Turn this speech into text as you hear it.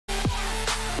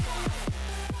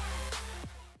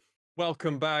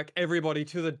Welcome back, everybody,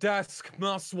 to the desk.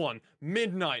 Must One,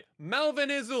 Midnight, Melvin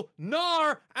Izzle,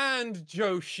 Nar, and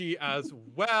Joshi as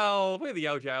well. We're the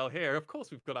LJL here. Of course,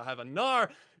 we've got to have a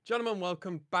Nar. Gentlemen,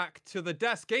 welcome back to the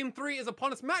desk. Game 3 is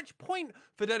upon us. Match point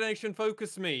for Detention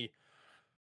FocusMe.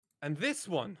 And this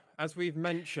one, as we've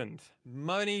mentioned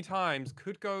many times,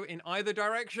 could go in either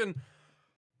direction.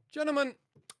 Gentlemen,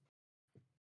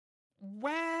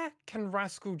 where can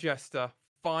Rascal Jester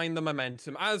find the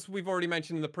momentum? As we've already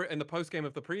mentioned in the post game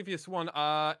of the previous one,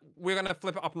 we're going to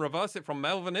flip it up and reverse it from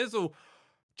Melvin Izzle.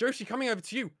 Joshi, coming over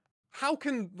to you. How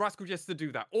can Rascal Jester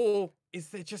do that? Or is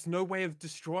there just no way of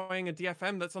destroying a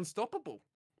DFM that's unstoppable?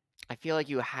 I feel like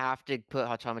you have to put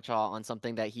Hachamacha on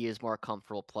something that he is more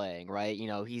comfortable playing, right? You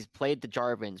know, he's played the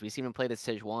Jarvans. We've seen him play the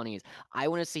Sejuanis. I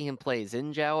want to see him play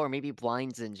Xin Zhao or maybe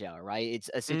blind Xin Zhao, right? It's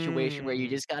a situation where you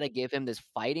just got to give him this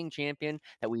fighting champion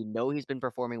that we know he's been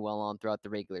performing well on throughout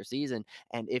the regular season.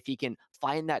 And if he can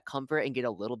find that comfort and get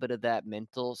a little bit of that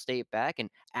mental state back and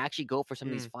actually go for some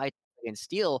of these fights against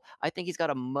Steel, I think he's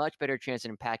got a much better chance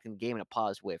at impacting the game in a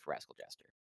positive way for Rascal Jester.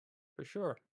 For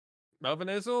sure. Melvin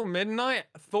Izzle, Midnight,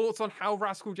 thoughts on how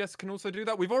Rascal Jester can also do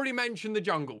that? We've already mentioned the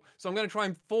jungle, so I'm going to try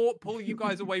and pull you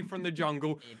guys away from the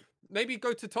jungle. Maybe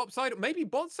go to top side, maybe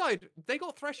bot side. They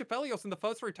got Thresh Aphelios in the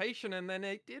first rotation, and then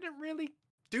it didn't really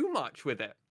do much with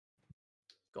it.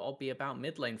 Gotta be about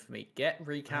mid lane for me. Get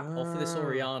recap off of this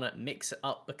Orianna, mix it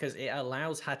up, because it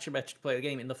allows Hachimecha to play the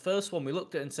game. In the first one, we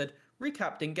looked at it and said,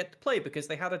 recap didn't get to play because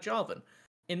they had a Jarvan.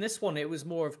 In this one, it was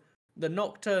more of the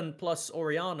Nocturne plus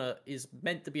Orianna is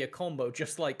meant to be a combo,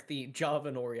 just like the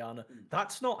Jarvan Orianna.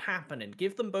 That's not happening.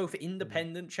 Give them both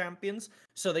independent champions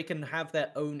so they can have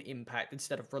their own impact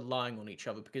instead of relying on each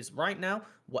other. Because right now,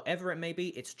 whatever it may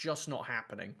be, it's just not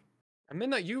happening. And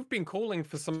Midnight, you've been calling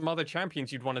for some other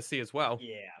champions you'd want to see as well.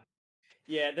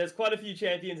 Yeah, there's quite a few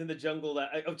champions in the jungle,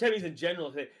 champions in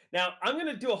general. Now, I'm going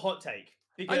to do a hot take.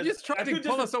 I'm just trying to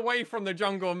pull us away from the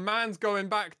jungle, and man's going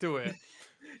back to it.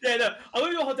 Yeah, no, I'm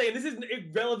going to do a hot take, and this isn't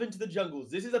irrelevant to the jungles.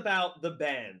 This is about the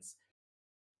bans.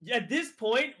 At this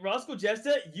point, Rascal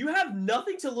Jester, you have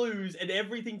nothing to lose and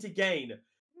everything to gain.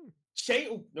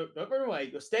 No, don't run away.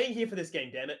 You're staying here for this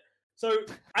game, damn it. So,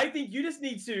 I think you just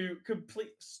need to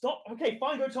stop. Okay,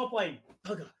 fine, go top lane.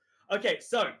 Okay,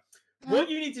 so, what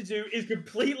you need to do is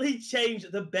completely change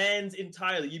the bans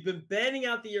entirely. You've been banning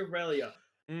out the Aurelia.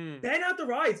 Ban out the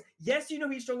Rise. Yes, you know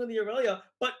he's stronger than the Aurelia,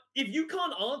 but if you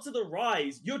can't answer the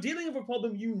Rise, you're dealing with a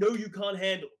problem you know you can't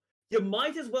handle. You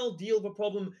might as well deal with a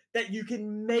problem that you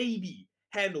can maybe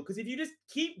handle, because if you just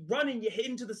keep running, you hit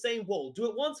into the same wall. Do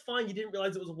it once, fine, you didn't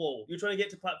realize it was a wall. You're trying to get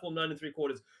to platform 9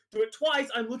 3/4. Do it twice,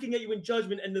 I'm looking at you in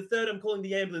judgment, and the third, I'm calling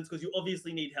the ambulance because you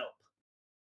obviously need help.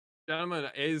 Gentlemen,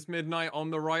 is Midnight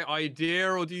on the right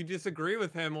idea, or do you disagree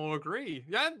with him or agree?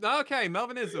 Yeah, okay,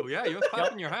 Melvin Izzle, yeah, you're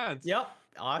clapping your hands. Yep,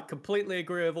 I completely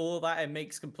agree with all of that. It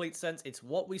makes complete sense. It's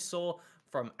what we saw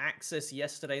from Axis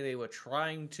yesterday. They were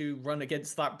trying to run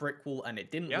against that brick wall, and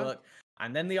it didn't work.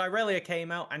 And then the Irelia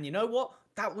came out, and you know what?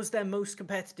 That was their most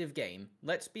competitive game.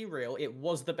 Let's be real, it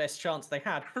was the best chance they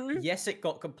had. Yes, it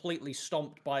got completely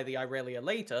stomped by the Irelia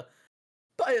later,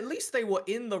 but at least they were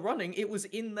in the running. It was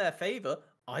in their favor.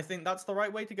 I think that's the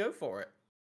right way to go for it.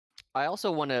 I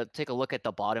also want to take a look at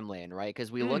the bottom lane, right?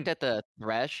 Because we looked at the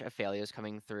Thresh Aphelios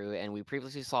coming through, and we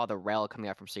previously saw the Rel coming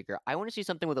out from Secret. I want to see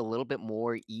something with a little bit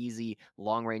more easy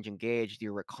long-range engage,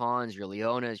 your Rakans, your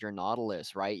Leonas, your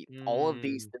Nautilus, right? All of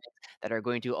these things that are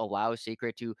going to allow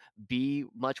Secret to be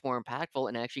much more impactful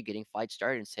and actually getting fights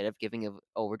started instead of giving it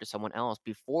over to someone else.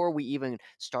 Before we even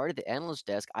started the analyst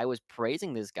desk, I was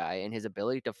praising this guy and his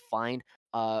ability to find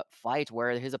fights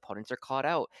where his opponents are caught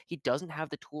out. He doesn't have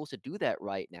the tools to do that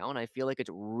right now, and I feel like it's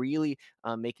really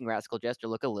making Rascal Jester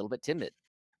look a little bit timid.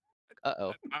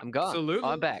 I'm gone. Absolutely.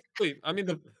 I'm back. I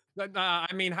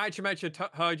mean,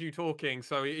 Hachimecha heard you talking,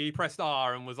 so he pressed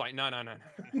R and was like, no, can't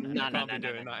be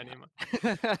doing that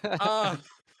anymore.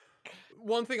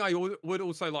 One thing I would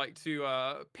also like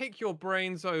to pick your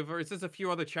brains over is there's a few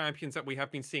other champions that we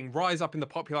have been seeing rise up in the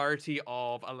popularity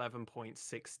of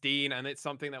 11.16, and it's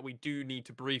something that we do need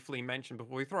to briefly mention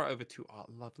before we throw it over to our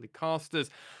lovely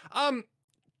casters.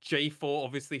 J4,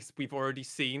 obviously, we've already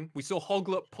seen. We saw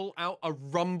Hoglet pull out a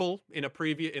Rumble in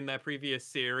their previous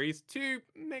series. 2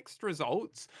 mixed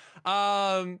results,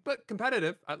 but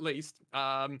competitive at least.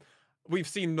 We've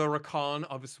seen the Rakan,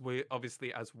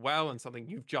 obviously as well, and something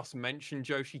you've just mentioned,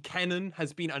 Joshi. Kennen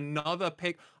has been another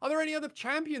pick. Are there any other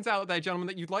champions out there, gentlemen,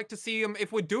 that you'd like to see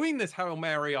if we're doing this Hail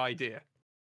Mary idea?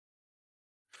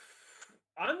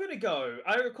 I'm going to go.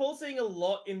 I recall seeing a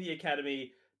lot in the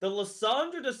academy. The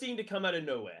Lissandra just seemed to come out of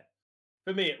nowhere,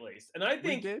 for me at least. And I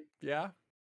think... We did, yeah.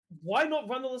 why not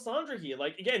run the Lissandra here?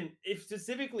 Like, again, if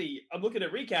specifically, I'm looking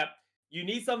at recap, you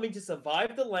need something to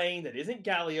survive the lane that isn't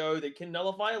Galio, that can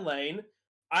nullify a lane.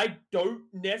 I don't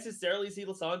necessarily see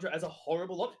Lissandra as a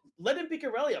horrible option. Let him pick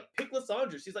Aurelia. Pick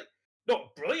Lissandra. She's like, not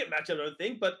a brilliant match, I don't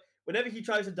think, but whenever he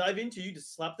tries to dive into you,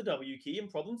 just slap the W key and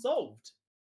problem solved.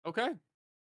 Okay.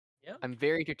 Yeah. I'm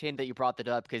very entertained that you brought that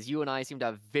up because you and I seem to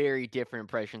have very different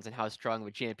impressions on how strong of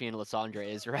a champion Lissandra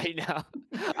is right now.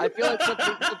 I feel like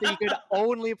something you could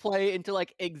only play into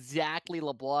like exactly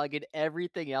LeBlanc, and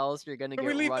everything else you're gonna But get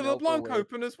we leave run the LeBlanc over with.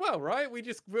 open as well, right? We're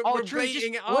True. Just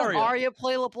baiting let Arya. Arya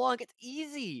play LeBlanc. It's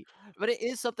easy, but it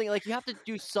is something like you have to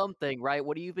do something, right?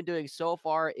 What you've been doing so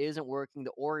far isn't working.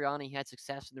 The Orianna had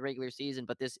success in the regular season,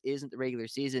 but this isn't the regular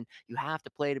season. You have to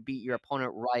play to beat your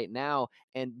opponent right now,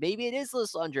 and maybe it is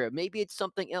Lissandra. Maybe it's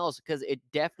something else because it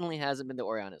definitely hasn't been the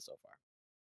Orianna so far.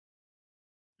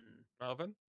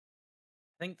 Melvin?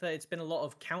 I think that it's been a lot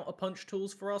of counter-punch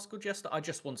tools for Rascal Jester. I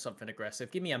just want something aggressive.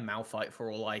 Give me a Malphite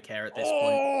for all I care at this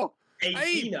point.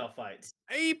 AP Malphite.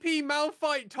 AP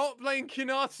Malphite, top lane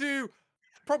Kinatu.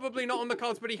 Probably not on the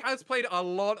cards, but he has played a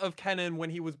lot of Kennen when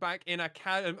he was back in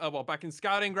back in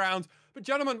Scouting Grounds. But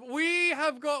gentlemen, we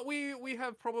have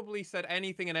probably said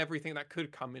anything and everything that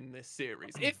could come in this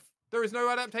series. If there is no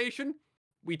adaptation,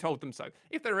 we told them so.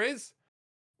 If there is,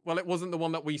 well, it wasn't the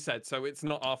one that we said, so it's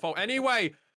not our fault.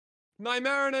 Anyway,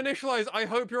 Nightmare and Initialize, I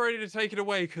hope you're ready to take it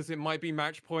away because it might be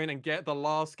match point and get the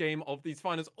last game of these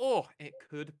finals, or it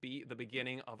could be the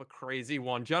beginning of a crazy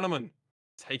one. Gentlemen,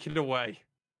 take it away.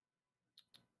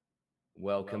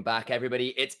 Welcome back, everybody.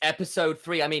 It's episode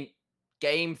 3. I mean,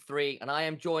 game 3, and I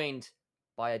am joined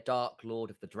by a Dark Lord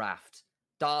of the Draft,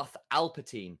 Darth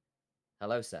Alpatine.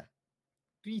 Hello, sir.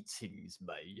 Greetings,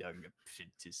 my young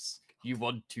apprentice. You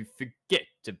want to forget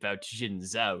about Jin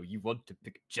Zhao. You want to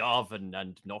pick Jarvan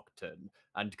and Nocturne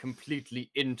and completely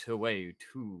interweigh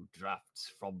 2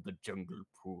 drafts from the jungle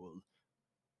pool.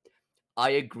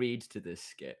 I agreed to this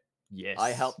skit. Yes.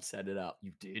 I helped set it up.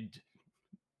 You did.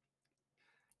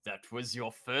 That was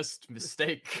your first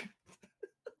mistake.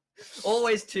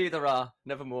 Always 2 there are,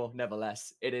 never more, never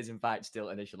less. It is, in fact, still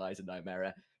Initialize and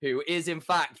Nightmare, who is, in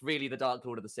fact, really the Dark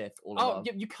Lord of the Sith.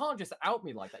 You can't just out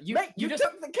me like that. Mate, you just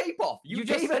took the cape off. You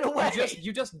gave it away.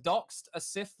 You just doxed a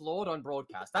Sith Lord on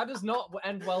broadcast. That does not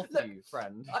end well for you,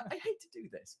 friend. I hate to do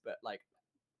this, but, like,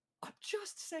 I'm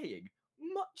just saying,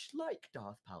 much like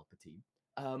Darth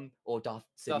Palpatine, or Darth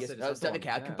Sidious.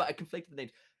 I conflated the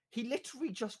names. He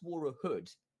literally just wore a hood,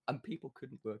 and people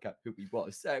couldn't work out who he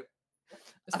was. So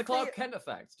it's the Clark Kent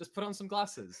effect. Just put on some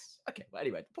glasses. Okay, well,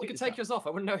 anyway, you can take yours off. I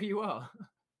wouldn't know who you are.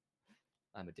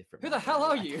 I'm a different. Who the hell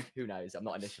are you? Who knows? I'm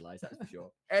not Initialized, that's for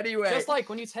sure. Anyway, just like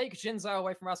when you take Jin Zhao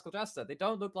away from Rascal Jester, they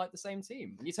don't look like the same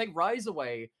team. When you take Rise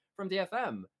away from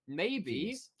DFM,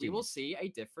 maybe we will see a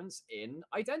difference in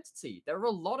identity. There are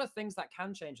a lot of things that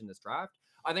can change in this draft.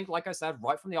 I think, like I said,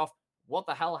 right from the off, what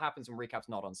the hell happens when Recap's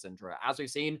not on Syndra? As we've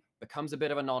seen, becomes a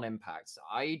bit of a non-impact.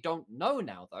 I don't know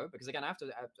now, though, because again, after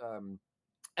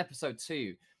episode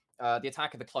 2, the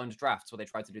attack of the cloned drafts, where they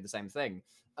tried to do the same thing,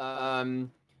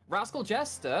 Rascal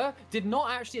Jester did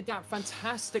not actually adapt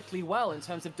fantastically well in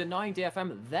terms of denying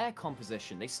DFM their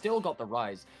composition. They still got the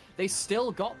Rise. They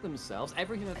still got themselves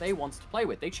everything that they wanted to play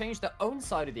with. They changed their own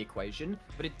side of the equation,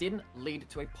 but it didn't lead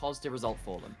to a positive result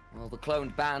for them. Well, the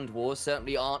cloned band wars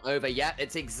certainly aren't over yet.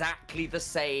 It's exactly the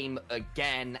same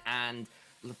again, and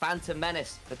the Phantom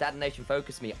Menace, the Detention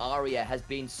FocusMe, Arya has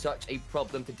been such a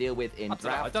problem to deal with in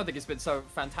draft. I don't think it's been so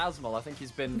phantasmal. I think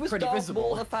he's been was pretty Darth visible.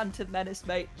 Maul the Phantom Menace,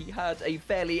 mate? He had a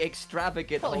fairly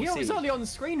extravagant he was only on the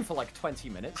screen for like 20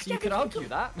 minutes. You could argue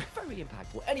that. Very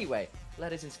impactful. Anyway,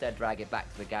 let us instead drag it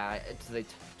back to the gag, to the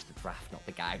draft, not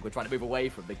the gag. We're trying to move away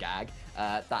from the gag.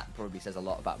 That probably says a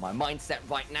lot about my mindset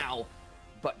right now.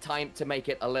 But time to make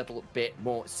it a little bit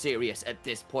more serious at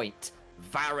this point.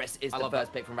 Varus is the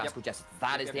first pick from Rascal Jesters.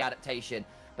 That is the adaptation.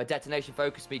 But Detention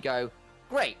FocusMe go,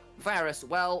 great, Varus,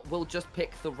 well, we'll just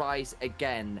pick the Rise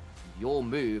again. Your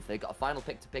move. They've got a final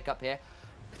pick to pick up here.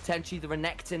 Potentially the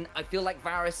Renekton. I feel like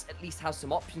Varus at least has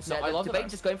some options there. I love Debate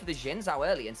just going for the Jin Zhao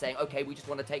early and saying, okay, we just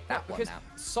want to take that one now.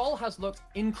 Sol has looked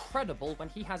incredible when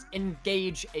he has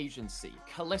engage agency.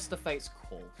 Callista Fate's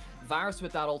call. Varus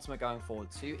with that ultimate going forward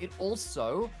too. It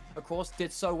also, of course,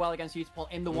 did so well against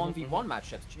Utapol in the 1v1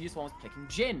 matchups. Utapol was picking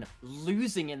Jin,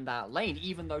 losing in that lane,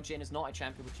 even though Jin is not a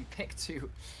champion which you pick to,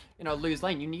 lose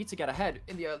lane. You need to get ahead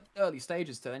in the early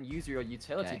stages to then use your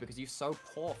utility because you're so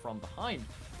poor from behind.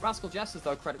 Rascal Jesters,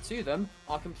 though, credit to them,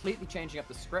 are completely changing up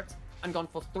the script and gone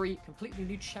for 3 completely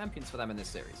new champions for them in this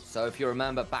series. So if you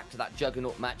remember back to that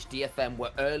Juggernaut match, DFM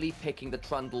were early picking the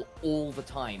Trundle all the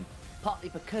time. partly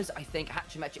because I think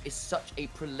Hachimecha is such a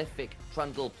prolific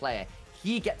Trundle player.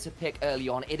 He gets a pick early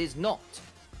on. It is not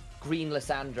Green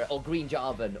Lysandra or Green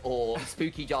Jarvan or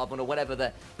Spooky Jarvan or whatever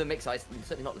the mix is.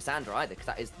 Certainly not Lysandra either, because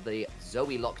that is the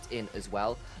Zoe locked in as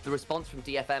well. The response from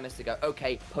DFM is to go,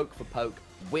 okay, poke for poke.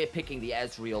 We're picking the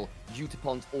Ezreal.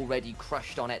 Utopon's already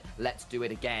crushed on it. Let's do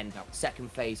it again.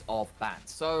 Second phase of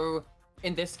bans. So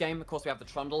in this game, of course, we have the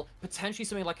Trundle. Potentially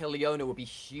something like a Leona would be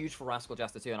huge for Rascal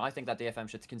Jester too, and I think that DFM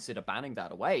should consider banning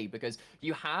that away, because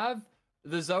you have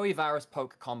the Zoe Varus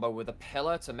poke combo with a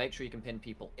pillar to make sure you can pin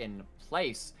people in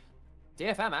place.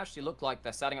 DFM actually look like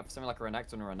they're setting up for something like a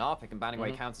Renekton or a Narpic and banning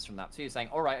away counters from that too, saying,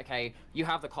 all right, okay, you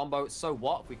have the combo, so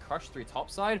what? If we crush through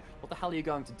topside, what the hell are you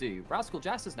going to do? Rascal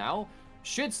Jesters now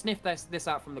should sniff this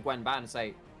out from the Gwen ban and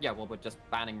say, yeah, well, we're just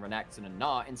banning Renekton and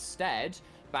Gnar. Instead,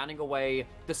 banning away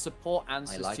the support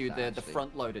answers to the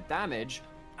front-loaded damage.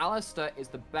 Alistar is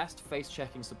the best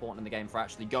face-checking support in the game for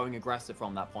actually going aggressive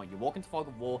from that point. You walk into Fog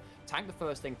of War, tank the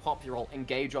first thing, pop your ult,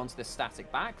 engage onto this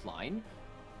static backline.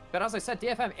 But as I said,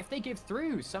 DFM, if they give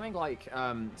through something like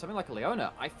a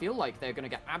Leona, I feel like they're going to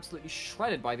get absolutely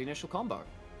shredded by the initial combo.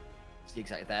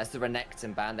 Exactly. There's the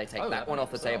Renekton ban. They take that one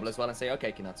off the table as well and say,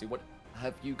 okay, Kinatsu, what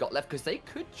have you got left? Because they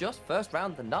could just first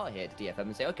round the Gnar here to DFM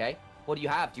and say, okay, what do you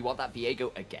have? Do you want that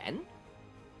Viego again?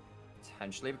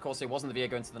 Potentially. Of course, it wasn't the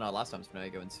Viego into the Gnar last time. It's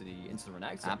Viego into the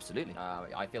Renekton. Absolutely.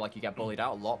 I feel like you get bullied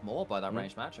out a lot more by that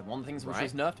ranged match. And one of the things which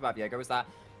was nerfed about Viego is that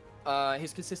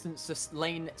his consistent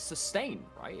lane sustain,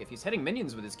 right? If he's hitting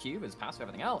minions with his Q, his passive,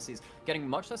 everything else, he's getting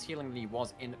much less healing than he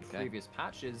was in previous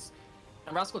patches.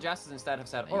 And Rascal Jesters instead have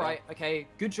said, all right, okay,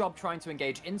 good job trying to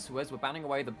engage into us. We're banning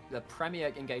away the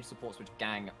premier engaged supports which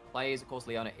Gang plays. Of course,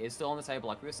 Leona is still on the table,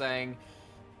 like we were saying.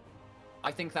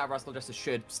 I think that Rascal Jesters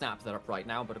should snap that up right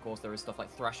now, but of course there is stuff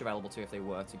like Thresh available too if they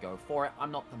were to go for it.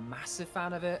 I'm not the massive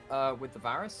fan of it with the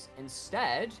Varus.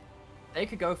 Instead, they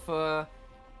could go for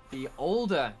the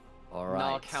older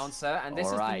Gnar counter, and this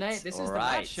is the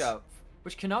matchup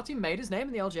which Kanatu made his name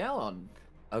in the LJL on.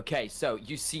 Okay, so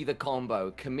you see the combo.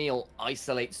 Camille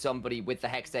isolates somebody with the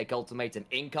Hextech Ultimatum.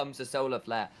 In comes the Solar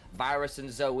Flare. Varus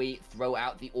and Zoe throw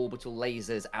out the orbital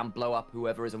lasers and blow up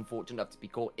whoever is unfortunate enough to be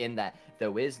caught in there.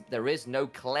 There is no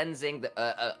cleansing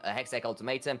a Hextech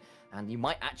Ultimatum, and you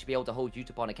might actually be able to hold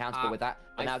Utopon accountable with that.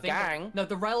 But now Gang,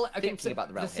 the Rel. Thinking about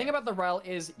the Rel. The thing about the Rel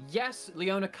is, yes,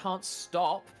 Leona can't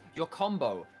stop your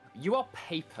combo. You are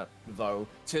paper, though,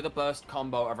 to the burst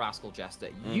combo of Rascal Jester.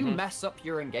 You mess up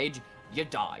your engage, you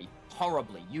die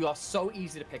horribly. You are so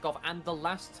easy to pick off. And the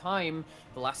last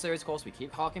series, of course, we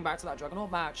keep harking back to that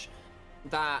Juggernaut match,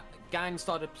 that Gang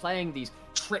started playing these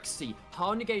tricksy,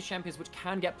 hard engaged champions which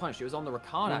can get punished. It was on the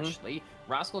Rakan, actually.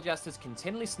 Rascal Jesters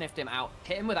continually sniffed him out,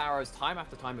 hit him with arrows time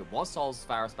after time. It was Sol's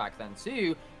Varus back then,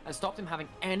 too, and stopped him having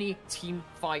any team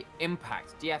fight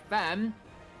impact. DFM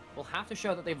will have to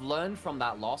show that they've learned from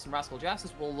that loss, and Rascal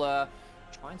Jesters will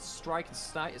try and strike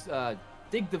and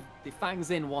dig the fangs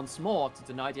in once more to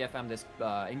deny DFM this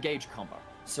engage combo.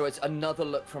 So it's another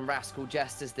look from Rascal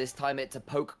Jesters. This time it's a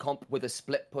poke comp with a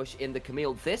split push in the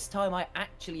Camille. This time I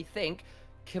actually think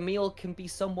Camille can be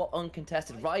somewhat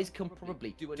uncontested. Ryze can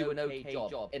probably do an okay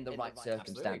job in the right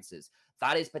circumstances.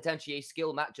 That is potentially a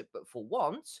skill matchup, but for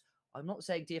once, I'm not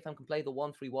saying DFM can play the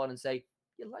 1-3-1 and say,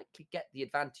 you likely get the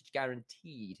advantage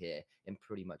guaranteed here in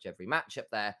pretty much every matchup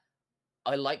there.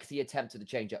 I like the attempt at the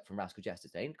change up from Rascal Jesters.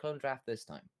 They ain't clone draft this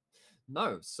time.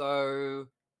 No, so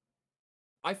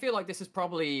I feel like this is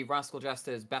probably Rascal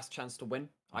Jester's best chance to win,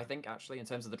 I think, actually, in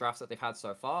terms of the drafts that they've had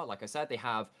so far. Like I said, they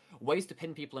have ways to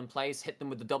pin people in place, hit them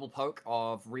with the double poke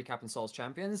of Recap and Soul's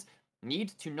champions. Need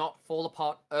to not fall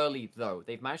apart early, though.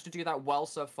 They've managed to do that well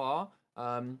so far.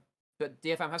 But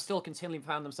DFM has still continually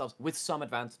found themselves with some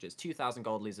advantages. 2,000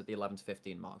 gold leads at the 11 to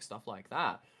 15 mark, stuff like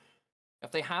that.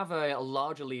 If they have a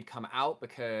larger lead come out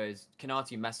because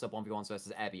Kanatu messed up 1v1s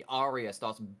versus Ebby, Arya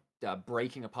starts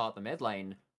breaking apart the mid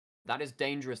lane, that is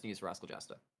dangerous news for Rascal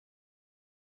Jester.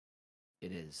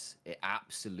 It is. It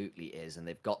absolutely is. And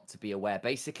they've got to be aware.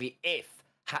 Basically, if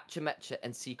Hachimecha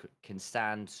and Secret can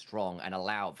stand strong and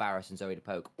allow Varus and Zoe to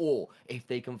poke, or if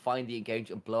they can find the engage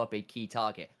and blow up a key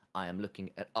target, I am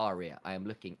looking at Arya. I am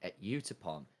looking at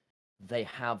Utopon. They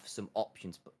have some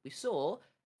options, but we saw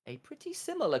a pretty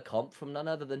similar comp from none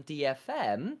other than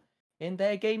DFM in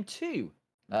their game 2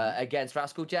 against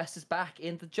Rascal Jesters back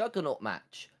in the Juggernaut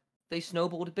match. They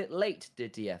snowballed a bit late,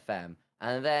 did DFM.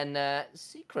 And then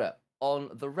Secret on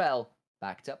the Rel,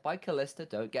 backed up by Kalista,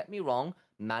 don't get me wrong,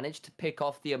 managed to pick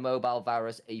off the immobile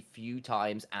Varus a few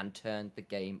times and turned the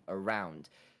game around.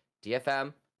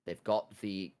 DFM, they've got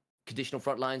the conditional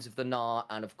front lines of the Gnar,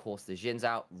 and of course the Jin's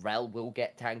out. Rel will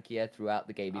get tankier throughout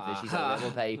the game, even if she's on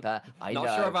little paper.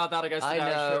 Not sure about that against I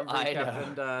know.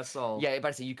 and Sol. Yeah, but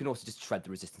I say you can also just shred the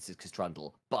resistances because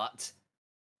Trundle, but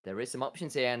there is some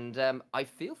options here, and I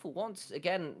feel for once,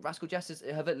 again, Rascal Jesters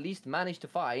have at least managed to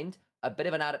find a bit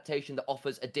of an adaptation that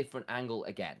offers a different angle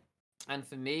again. And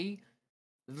for me,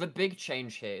 the big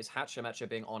change here is Hatchemecha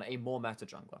being on a more meta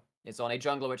jungler. It's on a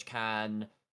jungler which can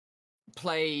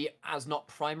play as not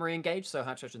primary engaged, so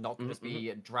Hatchemecha not going to just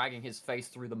be dragging his face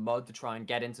through the mud to try and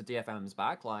get into DFM's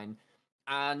backline.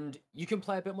 And you can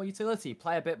play a bit more utility,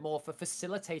 play a bit more for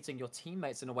facilitating your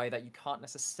teammates in a way that you can't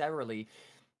necessarily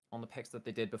on the picks that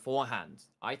they did beforehand.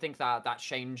 I think that that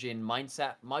change in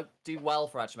mindset might do well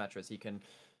for Hatchemecha, as he can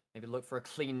maybe look for a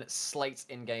clean slate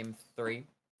in Game 3.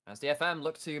 As DFM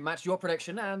look to match your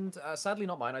prediction, and sadly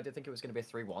not mine. I did think it was going to be a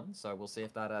 3-1, so we'll see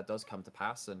if that does come to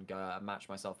pass and match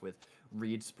myself with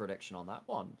Reed's prediction on that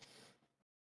one.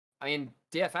 I mean,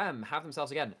 DFM have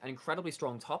themselves, again, an incredibly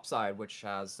strong top side, which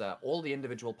has all the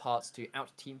individual parts to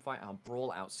out-teamfight,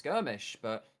 out-brawl, out-skirmish,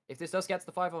 but if this does get to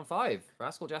the 5-on-5,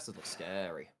 Rascal Jesters look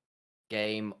scary.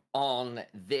 Game on.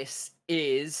 This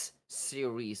is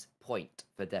series point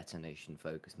for Detention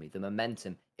FocusMe. The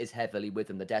momentum is heavily with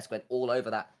them. The desk went all over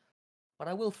that. But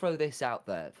I will throw this out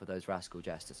there for those Rascal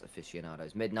Jesters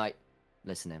aficionados. Midnight,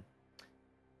 listen in.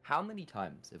 How many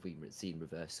times have we seen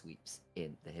reverse sweeps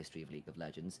in the history of League of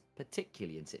Legends,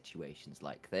 particularly in situations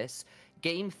like this?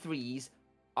 Game 3s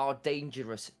are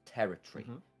dangerous territory.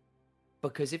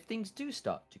 Because if things do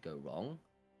start to go wrong,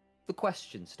 the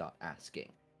questions start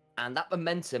asking. And that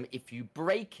momentum, if you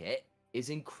break it, is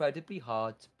incredibly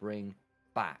hard to bring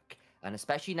back. And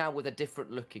especially now with a different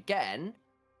look again,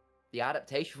 the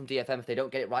adaptation from DFM, if they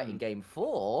don't get it right in Game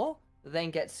 4,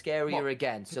 then gets scarier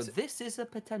again. So this is a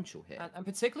potential here. And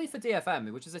particularly for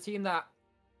DFM, which is a team that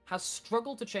has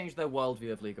struggled to change their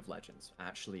worldview of League of Legends,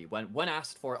 actually, when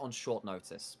asked for it on short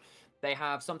notice. They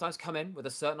have sometimes come in with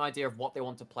a certain idea of what they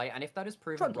want to play, and if that is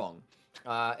proven wrong,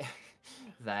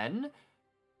 then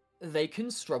they can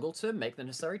struggle to make the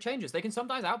necessary changes. They can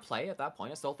sometimes outplay at that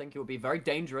point. I still think it would be very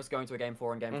dangerous going to a Game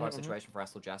 4 and Game 5 situation for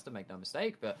Rascal Jester, make no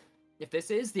mistake. But if this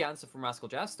is the answer from Rascal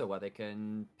Jester, where they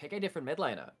can pick a different mid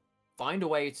laner, find a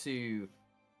way to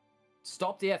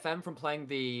stop DFM from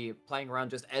playing around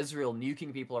just Ezreal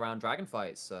nuking people around dragon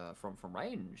fights from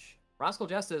range, Rascal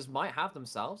Jesters might have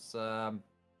themselves a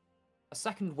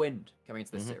second wind coming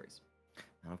into this series.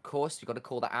 And of course, you've got to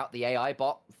call that out. The AI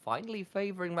bot finally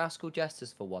favoring Rascal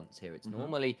Jesters for once here. It's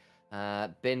normally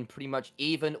been pretty much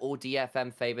even or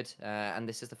DFM favored. And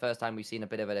this is the first time we've seen a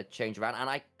bit of a change around. And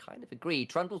I kind of agree.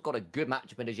 Trundle's got a good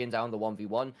matchup into Jinzhou on the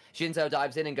 1v1. Jinzhou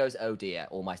dives in and goes, oh dear,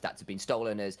 all my stats have been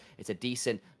stolen. As it's a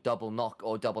decent double knock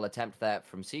or double attempt there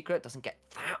from Secret. Doesn't get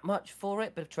that much for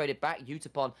it, but if traded back,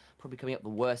 Utapon probably coming up the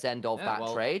worst end of that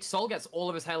trade. Sol gets all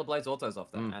of his Halo Blades autos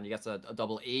off them, and he gets a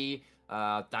double E.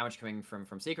 Damage coming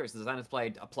from Secrets. The designer's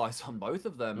played applies on both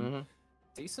of them.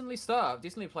 Decently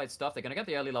played stuff. They're going to get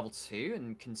the early level 2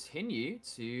 and continue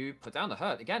to put down the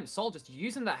hurt. Again, Sol just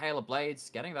using that Halo Blades,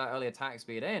 getting that early attack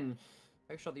speed in.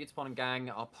 Make sure the Utapon and gang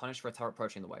are punished for a turret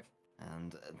approaching the wave.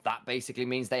 And that basically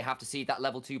means they have to see that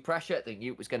level 2 pressure. The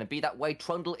Ute was going to be that way.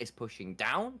 Trundle is pushing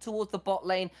down towards the bot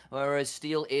lane, whereas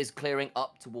Steel is clearing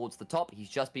up towards the top. He's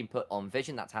just been put on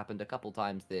vision. That's happened a couple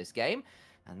times this game.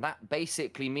 And that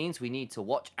basically means we need to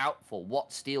watch out for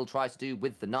what Steel tries to do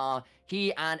with the Gnar.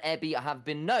 He and Ebby have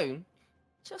been known,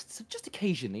 just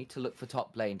occasionally, to look for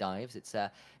top lane dives. It's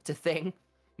a thing.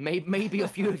 Maybe a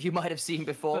few of you might have seen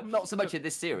before. Not so much in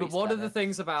this series. But one of the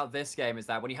things about this game is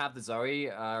that when you have the Zoe,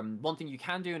 one thing you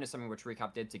can do, and it's something which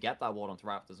Recap did to get that ward onto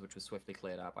Raptors, which was swiftly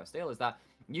cleared out by Steel, is that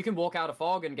you can walk out of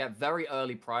fog and get very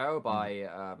early prio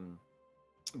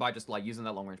by just like using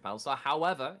that long range battle star.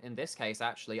 However, in this case,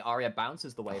 actually, Arya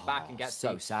bounces the way back and gets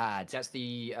gets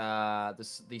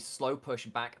the slow push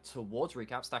back towards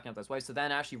Recap, stacking up those waves. So then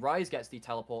actually Ryze gets the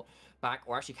teleport back,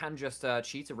 or actually can just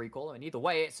cheat a recall. And either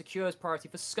way, it secures priority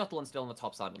for Scuttle and Still on the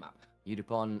top side of the map.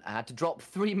 Utapon had to drop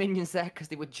 3 minions there because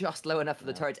they were just low enough for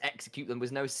the turret to execute them. There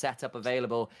was no setup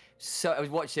available. So I was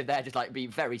watching there just like be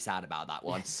very sad about that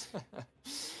one.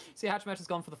 See, Hatchmatch has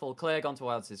gone for the full clear, gone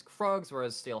towards his Krogs,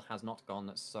 whereas Steel has not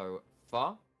gone so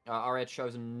far. Arya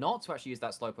chosen not to actually use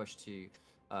that slow push to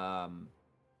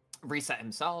reset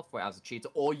himself, whereas a cheater,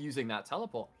 or using that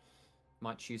teleport.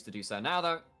 Might choose to do so now,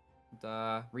 though.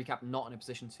 Recap not in a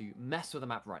position to mess with the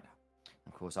map right now.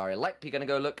 Of course, Arya likely going to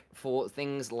go look for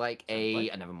things like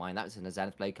never mind, that was an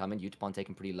Zenith Blade coming. Utapon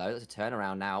taken pretty low. That's a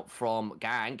turnaround now from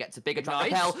Gang. Gets a bigger trap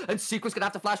hell, and Secret's going to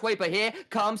have to flash away. But here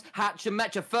comes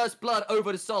Hatchemecha. First blood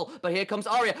over to Sol. But here comes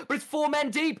Arya. But it's 4 men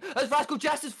deep as Rascal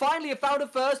Jesters finally have found a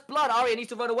first blood. Arya needs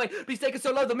to run away, but he's taken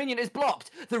so low the minion is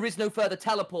blocked. There is no further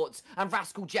teleports, and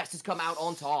Rascal Jesters come out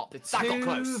on top. That got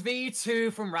close.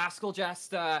 2v2 from Rascal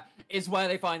Jester is where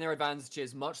they find their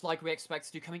advantages, much like we expected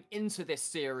to do coming into this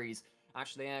series.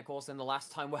 Actually, of course, in the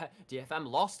last time where DFM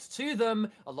lost to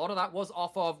them, a lot of that was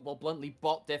off of, well, bluntly,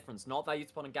 bot difference. Not that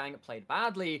Utapon and Gang played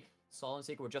badly. Sol and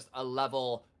Secret were just a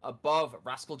level above.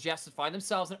 Rascal Jesters find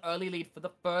themselves an early lead for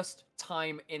the first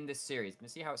time in this series. Gonna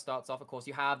see how it starts off. Of course,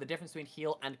 you have the difference between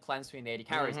heal and cleanse between the AD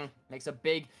carries. Makes a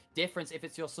big difference if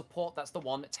it's your support that's the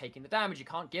one taking the damage. You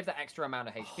can't give that extra amount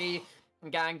of HP.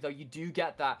 And Gang, though, you do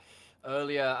get that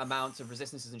earlier amounts of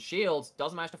resistances and shields.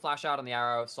 Doesn't manage to flash out on the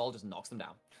arrow. Sol just knocks them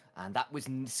down. And that was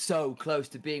so close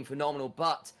to being phenomenal,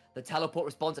 but the teleport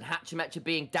response and Hatchemecha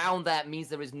being down there means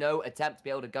there is no attempt to be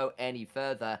able to go any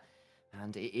further.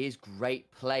 And it is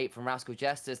great play from Rascal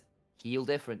Jesters. Heal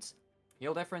difference.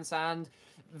 Heal difference, and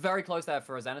very close there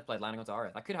for a Zenith Blade landing onto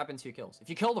Arya. That could have been 2 kills. If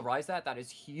you kill the Rise there, that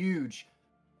is huge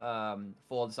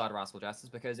for the side of Rascal Jesters,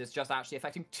 because it's just actually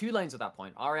affecting 2 lanes at that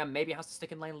point. Arya maybe has to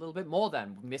stick in lane a little bit more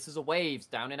then. Misses a waves,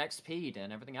 down in XP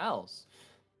and everything else.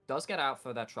 Does get out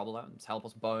for that trouble though.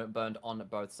 Teleport's burned on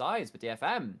both sides, but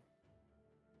DFM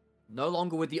no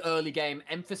longer with the early game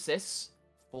emphasis,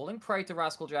 falling prey to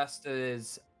Rascal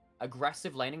Jester's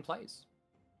aggressive laning plays.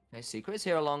 Okay, Secret is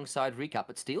here alongside Recap,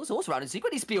 but Steel's also around, and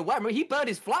Secret needs to be aware. I mean, he burned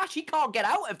his flash. He can't get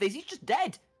out of this. He's just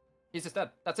dead. He's just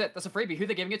dead. That's it. That's a freebie. Who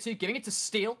they're giving it to? Giving it to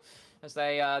Steel, as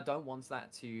they don't want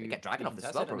that to get Dragon off this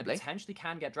as well, probably. And potentially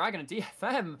can get Dragon. And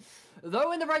DFM,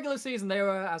 though in the regular season they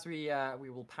were, as we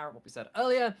will parrot what we said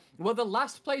earlier, were the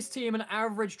last place team in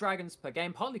average Dragons per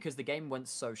game, partly because the game went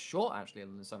so short, actually,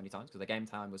 so many times, because the game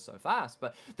time was so fast.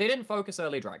 But they didn't focus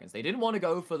early Dragons. They didn't want to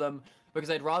go for them because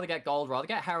they'd rather get Gold, rather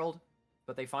get Herald.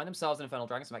 But they find themselves in Infernal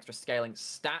Dragon, some extra scaling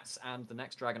stats, and the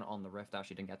next Dragon on the Rift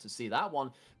actually didn't get to see that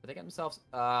one, but they get themselves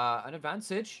an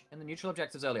advantage in the neutral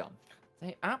objectives early on.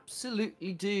 They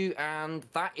absolutely do, and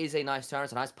that is a nice turn.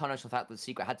 It's a nice punish for the fact that the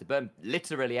Secret had to burn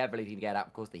literally everything to get out.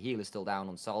 Of course, the heal is still down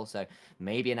on Sol, so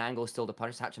maybe an angle still to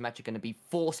punish. Hatchemecha going to be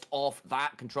forced off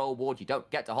that control ward. You don't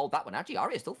get to hold that one. Actually,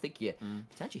 Arya still think you're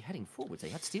potentially heading forward, so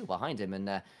you had Steel behind him,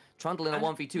 and Trundle in a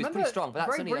 1v2 is pretty strong, but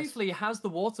that's very briefly has the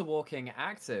water walking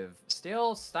active.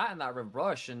 Still stat in that river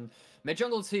brush, and mid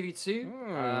jungle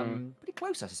 2v2. Pretty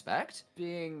close, I suspect.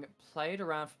 Being played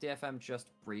around for DFM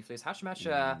just briefly. As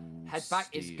Hatchemecha head back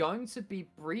is going to be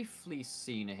briefly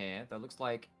seen here. That looks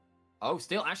like. Oh,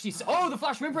 Still actually. Oh, the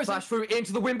flash wind prison. Flash through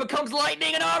into the wind becomes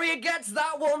lightning, and Arya gets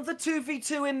that one. The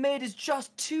 2v2 in mid is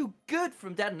just too good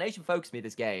from Detention FocusMe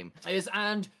this game.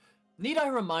 And need I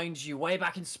remind you, way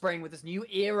back in spring, with this new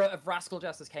era of Rascal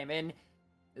Jesters came in,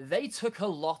 they took a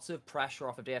lot of pressure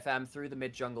off of DFM through the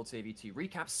mid-jungle 2v2.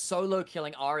 Recap solo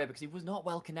killing Arya because he was not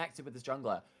well connected with his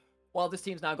jungler. While this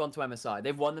team's now gone to MSI,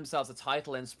 they've won themselves a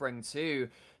title in spring too.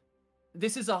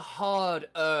 This is a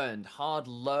hard-earned,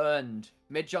 hard-learned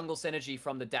mid-jungle synergy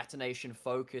from the Detention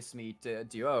FocusMe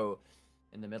duo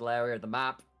in the middle area of the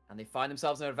map. And they find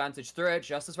themselves an advantage through it,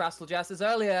 just as Rascal Jesters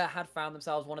earlier had found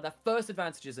themselves one of their first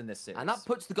advantages in this series. And that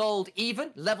puts the gold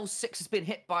even. Level 6 has been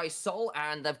hit by Sol,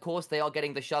 and of course they are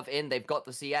getting the shove in. They've got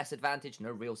the CS advantage. No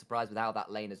real surprise with how that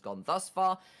lane has gone thus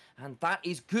far. And that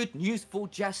is good news for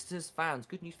Jesters fans.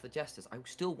 Good news for the Jesters. I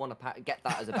still want to get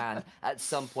that as a ban at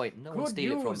some point. No one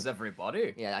steal it from me.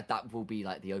 Everybody. Yeah, that will be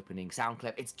like the opening sound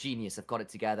clip. It's genius. I've got it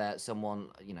together. Someone,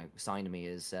 signed me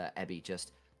as Ebby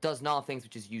just does Gnar things,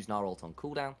 which is use Gnar ult on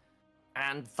cooldown.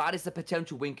 And that is the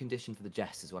potential win condition for the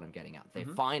Jesters, what I'm getting at. They've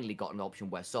finally got an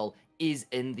option where Sol is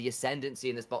in the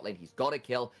ascendancy in this bot lane. He's got a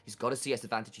kill. He's got a CS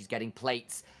advantage. He's getting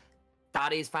plates.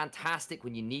 That is fantastic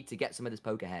when you need to get some of this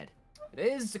poke ahead. It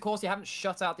is. Of course, you haven't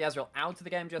shut out the Ezreal out of the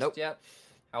game just yet.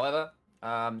 However,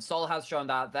 Sol has shown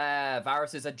that there.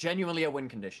 Varus is genuinely a win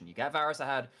condition. You get Varus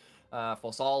ahead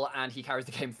for Sol, and he carries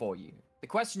the game for you. The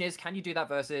question is, can you do that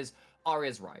versus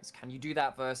Arya's Rise? Can you do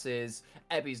that versus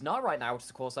Ebby's Gnar right now, which is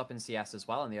of course up in CS as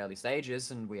well in the early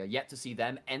stages, and we are yet to see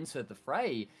them enter the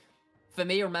fray. For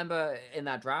me, remember in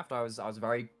that draft, I was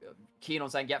very keen on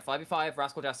saying, yeah, 5v5,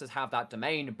 Rascal Jesters have that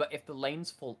domain, but if the lanes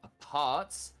fall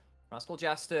apart, Rascal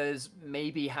Jesters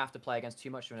maybe have to play against too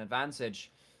much of an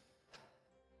advantage.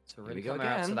 to really come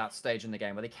out to that stage in the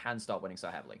game where they can start winning so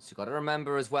heavily. So you've got to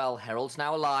remember as well, Herald's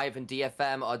now alive, and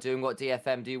DFM are doing what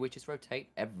DFM do, which is rotate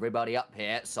everybody up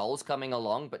here. Soul's coming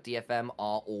along, but DFM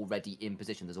are already in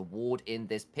position. There's a ward in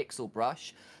this pixel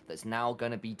brush that's now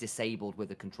going to be disabled with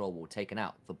the control ward taken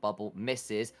out. The bubble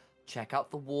misses. Check out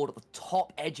the ward at the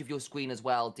top edge of your screen as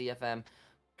well. DFM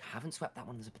haven't swept that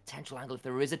one. There's a potential angle. If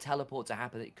there is a teleport to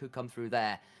happen, it could come through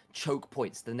there. Choke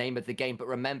points, the name of the game. But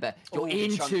remember, you're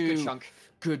into...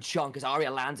 Good chunk as Arya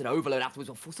lands an overload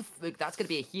afterwards. That's going to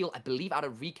be a heal, I believe, out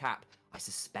of recap. I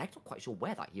suspect. I'm quite sure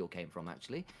where that heal came from,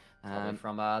 actually.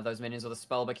 From those minions or the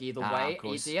spellbook. Either way,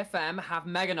 EDFM have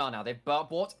Meganar now. They've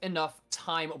bought enough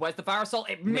time. Where's the Varusol?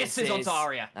 It misses onto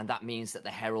Arya. And that means that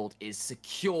the Herald is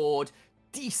secured.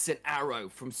 Decent arrow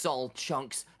from Sol.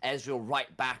 Chunks Ezreal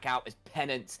right back out as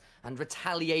penance and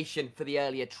retaliation for the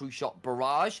earlier True Shot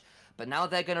barrage. But now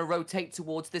they're going to rotate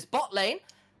towards this bot lane.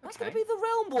 That's going to be the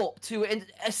Realm Warp to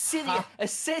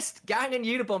assist Gang and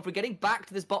Unibomb from getting back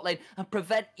to this bot lane and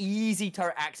prevent easy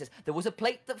turret access. There was a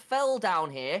plate that fell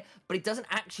down here, but it doesn't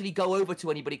actually go over to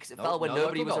anybody because it fell when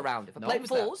nobody was around. If a plate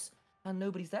falls and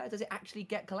nobody's there, does it actually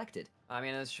get collected? I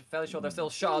mean, I'm fairly sure there's still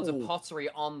shards of pottery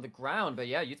on the ground, but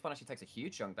yeah, Utapon actually takes a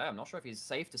huge chunk there. I'm not sure if he's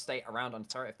safe to stay around on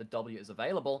turret if the W is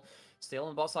available. Still on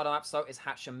the bot side of the map, so is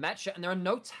Hatchemetcha, and there are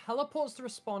no teleports to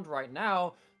respond right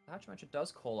now. Hatchemetcha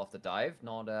does call off the dive,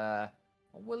 not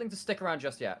willing to stick around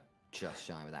just yet. Just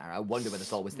shy with that arrow. I wonder whether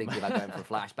Sol was thinking about going for a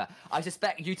flash, but I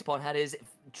suspect Utapon had his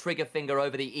trigger finger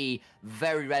over the E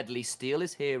very readily. Steel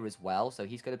is here as well, so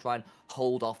he's going to try and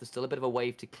hold off. There's still a bit of a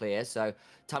wave to clear, so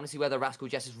time to see whether Rascal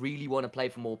Jesters really want to play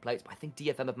for more plates, but I think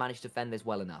DFM have managed to defend this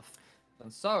well enough.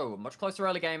 And so, much closer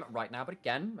early game right now, but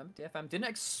again, remember, DFM didn't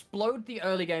explode the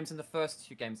early games in the first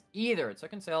 2 games either. It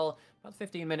took until about the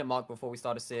 15-minute mark before we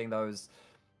started seeing those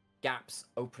gaps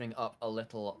opening up a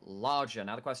little larger.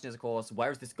 Now the question is, of course,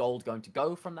 where is this gold going to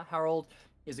go from the Herald?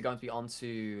 Is it going to be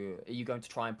onto... Are you going to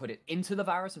try and put it into the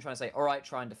Varus and try and say, all right,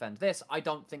 try and defend this? I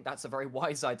don't think that's a very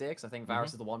wise idea, because I think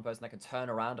Varus is the one person that can turn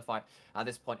around a fight at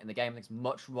this point in the game. I think it's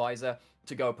much wiser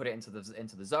to go put it into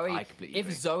the Zoe. I completely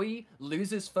agree. If Zoe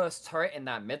loses first turret in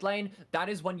that mid lane, that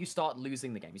is when you start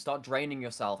losing the game. You start draining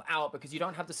yourself out because you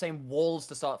don't have the same walls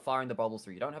to start firing the bubbles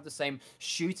through. You don't have the same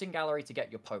shooting gallery to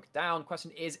get your poke down.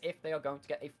 Question is if they are going to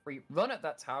get a free run at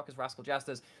that tower, because Rascal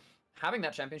Jesters, having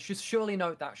that champion, should surely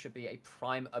note that should be a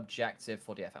prime objective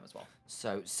for DFM as well.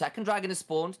 So, second dragon is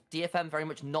spawned. DFM very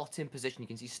much not in position. You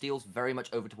can see Steel's very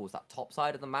much over towards that top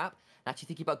side of the map. And actually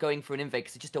thinking about going for an invade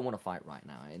because they just don't want to fight right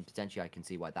now. And potentially I can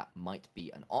see why that might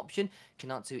be an option.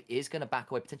 Kinatsu is going to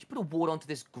back away, potentially put a ward onto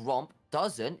this Gromp.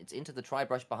 Doesn't. It's into the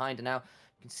tri-brush behind. And now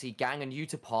you can see Gang and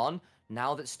Utapon.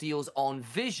 Now that Steel's on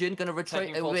vision, going to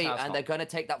retreat away, and they're going to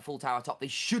take that full tower top. They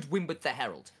should win with the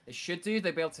Herald. They should do.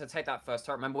 They'll be able to take that first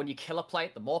turret. Remember, when you kill a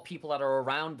plate, the more people that are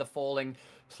around the falling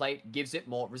plate gives it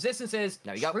more resistances.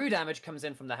 True damage comes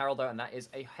in from the Herald, though, and that is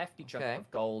a hefty chunk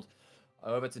of gold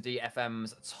over to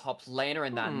DFM's top laner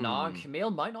in that Nog.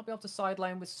 Camille might not be able to side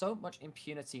lane with so much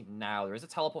impunity now. There is a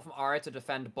teleport from Arya to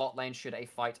defend bot lane should a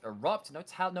fight erupt.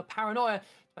 No paranoia to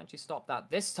eventually stop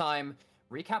that this time.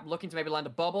 Recap looking to maybe land a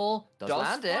bubble. Does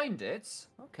find it.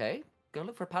 Okay. Gonna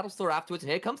look for a paddle store afterwards, and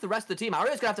here comes the rest of the team.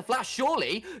 Arya's gonna have to flash,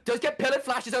 surely. Does get pillared,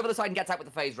 flashes over the side and gets out with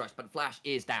the phase rush, but Flash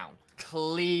is down.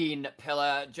 Clean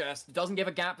pillar, just doesn't give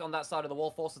a gap on that side of the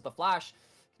wall, forces the flash.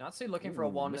 Kinatsu looking for a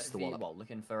 1v, well,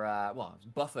 looking for, well,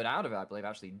 buffered out of it, I believe,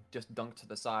 actually just dunked to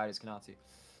the side as Kinatsu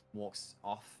walks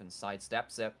off and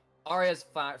sidesteps it. Arya's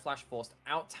flash forced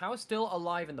out. Tower still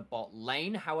alive in the bot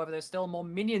lane, however, there's still more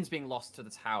minions being lost to the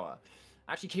tower.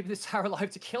 Actually keeping this tower alive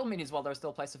to kill minions while there are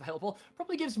still places available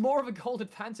probably gives more of a gold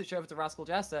advantage over to Rascal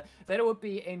Jester than it would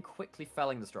be in quickly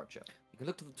felling the structure. You can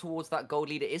look towards that gold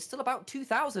leader. It's still about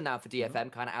 2,000 now for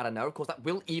DFM, kind of out of nowhere. Of course, that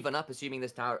will even up, assuming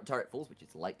this turret falls, which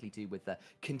it's likely to with the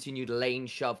continued lane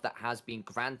shove that has been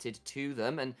granted to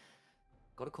them. And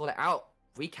got to call it out.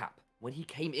 Recap. When he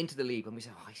came into the league, when we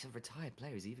said, oh, he's a retired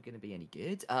player, is he even going to be any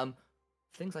good?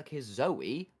 Things like his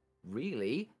Zoe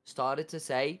really started to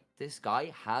say this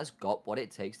guy has got what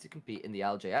it takes to compete in the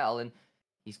LJL, and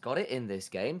he's got it in this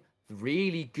game.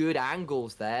 Really good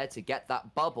angles there to get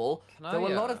that bubble. There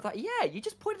were a lot of that. Yeah, you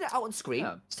just pointed it out on screen.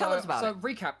 Yeah. Tell us about it. So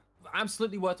recap,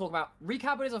 absolutely worth talking about.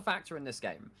 Recap is a factor in this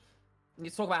game. You need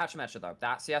to talk about Hatchemetcha though.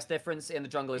 That CS difference in the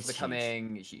jungle is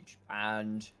becoming huge.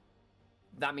 And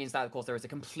that means that, of course, there is a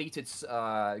completed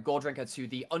Gore Drinker to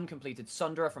the uncompleted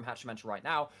Sundra from Hatchemetcha right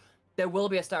now. There will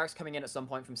be a Starix coming in at some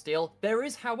point from Steel. There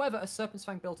is, however, a Serpent's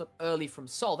Fang built up early from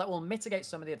Sol. That will mitigate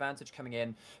some of the advantage coming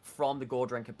in from the Gore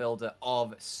Drinker builder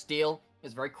of Steel.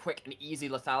 It's very quick and easy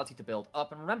lethality to build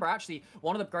up. And remember, actually,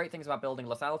 one of the great things about building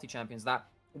lethality champions is that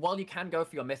while you can go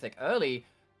for your Mythic early,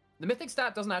 the Mythic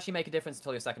stat doesn't actually make a difference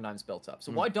until your second time's built up.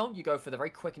 So why don't you go for the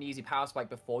very quick and easy power spike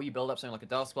before you build up something like a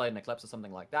Duskblade, an Eclipse, or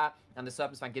something like that, and the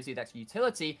Serpent's Fan gives you the extra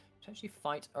utility, potentially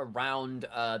fight around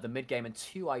the mid-game and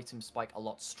 2-item spike a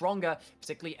lot stronger,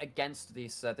 particularly against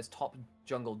this top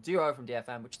jungle duo from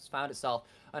DFM, which has found itself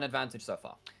an advantage so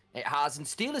far. It has, and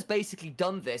Steel has basically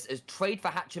done this as trade for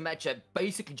Hachimecha,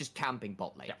 basically just camping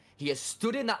bot lane. Yeah. He has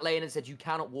stood in that lane and said, you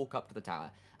cannot walk up to the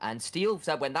tower. And Steel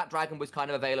said when that dragon was kind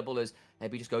of available as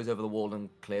maybe just goes over the wall and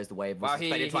clears the way. Wow, he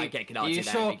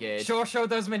sure showed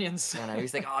those minions. I know,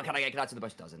 he's like, oh, can I get Knights in the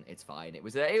bush? Doesn't. It's fine. It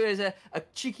was a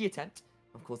cheeky attempt.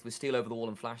 Of course, with Steel over the wall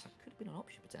and flash, that could have been an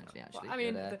option potentially, actually. Well, I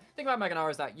mean, the thing about Mega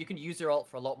Nara is that you can use your ult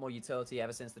for a lot more utility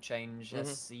ever since the change a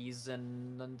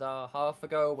season and a half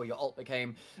ago, where your ult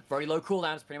became very low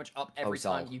cooldown. It's pretty much up every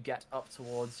time you get up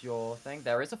towards your thing.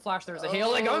 There is a flash, there is a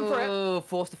heal, they're going for it.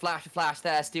 Forced to flash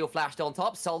there. Steel flashed on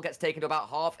top. Sol gets taken to about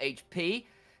half HP.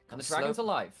 And the Dragon's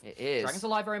alive. It is. Dragon's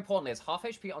alive, very importantly. It's half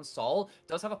HP on Sol,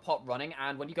 does have a pot running,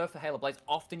 and when you go for Hail of Blades,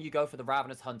 often you go for the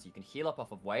Ravenous Hunter. You can heal up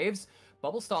off of waves.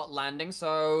 Bubbles start landing,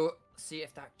 so see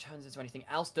if that turns into anything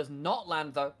else. Does not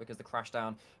land, though, because the crash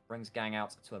down brings Gang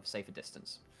out to a safer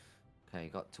distance. Okay,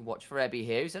 got to watch for Ebby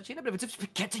here. He's actually in a bit of a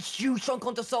dip, gets a huge chunk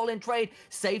onto Sol in trade,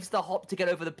 saves the hop to get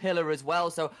over the pillar as well.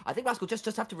 So I think Rascal just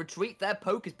have to retreat. Their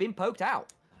poke has been poked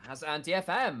out. And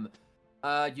DFM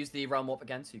use the Realm Warp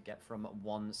again to get from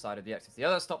one side of the exit to the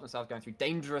other, stop themselves going through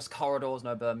dangerous corridors,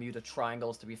 no Bermuda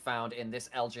Triangles to be found in this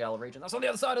LJL region. That's on the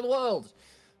other side of the world!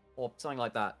 Or something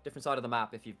like that. Different side of the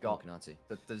map if you've got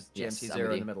there's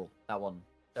GMT0 in the middle. That one.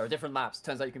 There are different maps.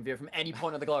 Turns out you can view it from any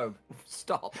point of the globe.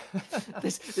 Stop.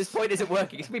 this point isn't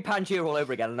working. It's going to be Pangea all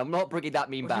over again, and I'm not bringing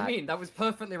that meme back. What do you mean? That was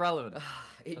perfectly relevant.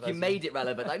 You made it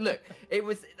relevant. Like, look, it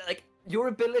was, like, your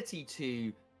ability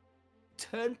to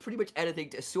turn pretty much anything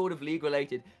to sort of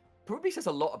league-related probably says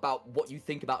a lot about what you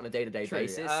think about on a day-to-day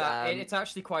basis. It's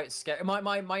actually quite scary.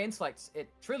 My intellect,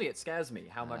 it scares me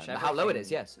how much how low it is,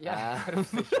 yes. Yeah,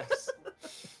 yes.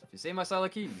 If you see my solo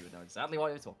key, you would know exactly what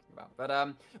you're talking about. But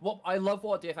I love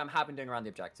what DFM have been doing around the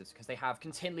objectives, because they have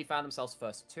continually found themselves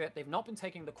first to it. They've not been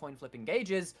taking the coin flip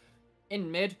engages in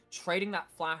mid, trading that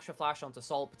flash onto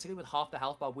Sol, particularly with half the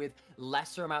health bar, with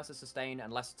lesser amounts of sustain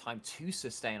and less time to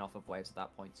sustain off of waves at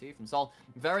that point too from Sol.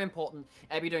 Very important.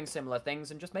 Ebby doing similar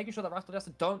things and just making sure that Rascal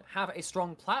Jesters don't have a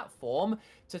strong platform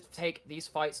to take these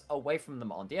fights away from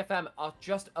them on. DFM are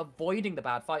just avoiding the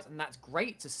bad fights, and that's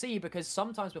great to see, because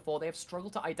sometimes before they have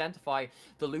struggled to identify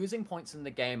the losing points in the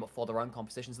game for their own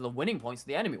compositions and the winning points of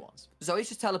the enemy ones. Zoe's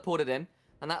just teleported in,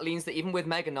 and that means that even with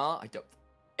Mega Gnar,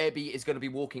 Ebby is going to be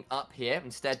walking up here.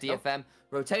 Instead, DFM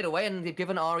rotate away, and they've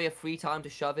given Arya free time to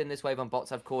shove in this wave on bot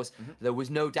side. Of course, there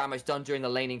was no damage done during the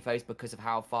laning phase because of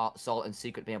how far Sol and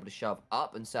Secret being able to shove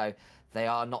up, and so they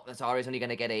are not. Arya's only going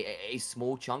to get a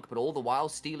small chunk, but all the while,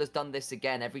 Steel has done this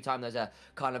again. Every time there's a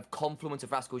kind of confluence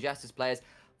of Rascal Jesters players,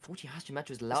 Fortunately,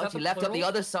 has largely left up the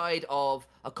other side of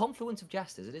a confluence of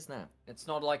jesters. It is now. It's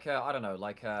not like I don't know,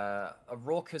 like a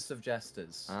raucous of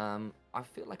jesters. I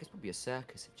feel like it's probably a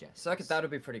circus of jesters. Circus, that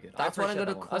would be pretty good. That's what I'm going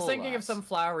to call I was thinking of some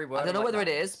flowery word. I don't know whether it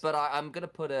is, but I'm going to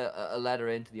put a letter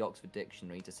into the Oxford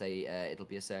Dictionary to say it'll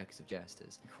be a circus of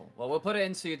jesters. Cool. Well, we'll put it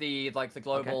into the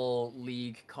global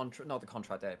league contract, not the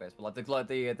contract database, but like the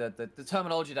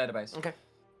terminology database. Okay.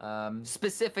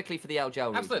 Specifically for the LJL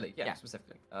region. Absolutely, yeah,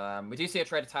 specifically. We do see a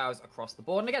trade of towers across the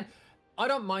board, and again, I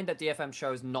don't mind that DFM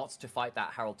chose not to fight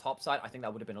that Herald topside. I think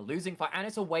that would have been a losing fight, and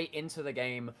it's a way into the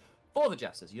game for the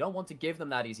Jesters. You don't want to give them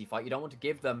that easy fight. You don't want to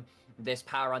give them this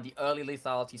power and the early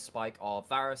lethality spike of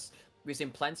Varus. We've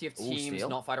seen plenty of teams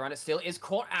not fight around it. Steel is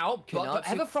caught out, but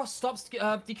Everfrost stops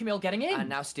DeCamille getting in. And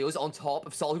now Steel's on top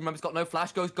of Sol, who remember's got no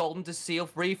flash, goes golden to seal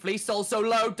briefly. Sol so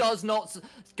low, does not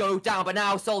go down, but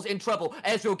now Sol's in trouble.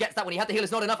 Ezreal gets that when he had the heal,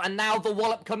 it's not enough, and now the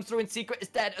wallop comes through and Secret is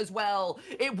dead as well.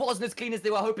 It wasn't as clean as they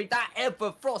were hoping. That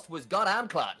Everfrost was goddamn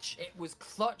clutch. It was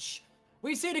clutch.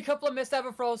 We've seen a couple of missed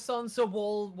Everfrost on some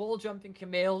wall jumping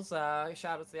Camille's. Shout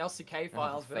out to the LCK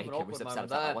files. Bit of an awkward moment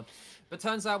there. But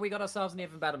turns out we got ourselves an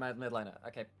even better mid laner.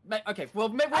 Okay. Well,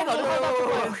 got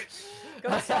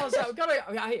ourselves.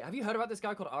 Have you heard about this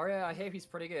guy called Arya? I hear he's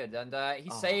pretty good, and he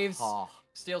saves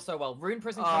Steel so well. Rune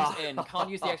Prison comes in, can't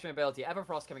use the extra ability.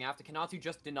 Everfrost coming after. Kanatu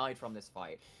just denied from this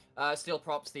fight. Steel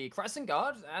props the Crescent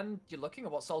Guard, and you're looking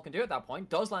at what Sol can do at that point.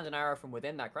 Does land an arrow from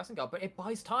within that Crescent Guard, but it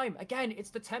buys time. Again, it's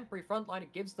the temporary front line.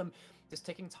 It gives them this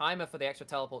ticking timer for the extra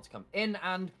teleport to come in,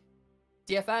 and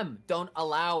DFM don't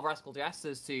allow Rascal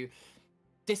Jesters to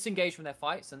disengage from their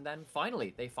fights, and then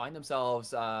finally they find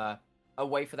themselves a a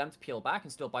way for them to peel back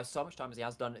and still buy so much time as he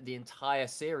has done the entire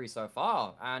series so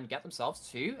far and get themselves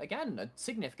to, again, a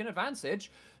significant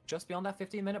advantage just beyond that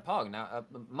 15-minute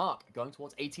mark, going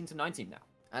towards 18 to 19 now.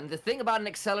 And the thing about an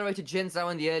accelerated Jin Zhao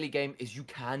in the early game is you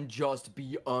can just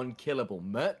be unkillable.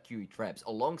 Mercury Trebs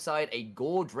alongside a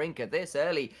Gore Drinker this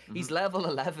early. He's level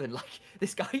 11. Like,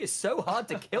 this guy is so hard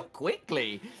to kill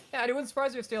quickly. Yeah, and it wouldn't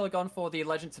surprise me if Steel had gone for the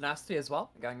Legend Tenacity as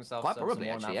well, getting himself quite some probably,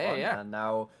 more on actually. that front. Yeah. And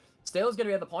now Steel is going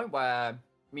to be at the point where, I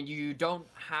mean, you don't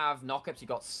have knockups, you've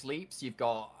got sleeps, you've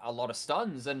got a lot of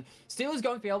stuns, and Steel is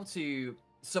going to be able to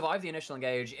survive the initial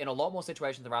engage in a lot more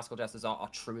situations the Rascal Jesters are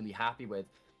truly happy with.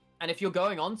 And if you're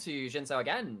going on to Jin Zhao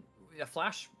again, a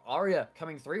Flash Aria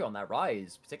coming through on that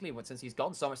rise, particularly since he's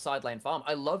gotten so much side lane farm.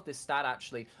 I love this stat,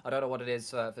 actually. I don't know what it is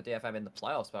for DFM in the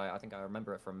playoffs, but I think I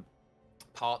remember it from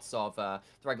parts of the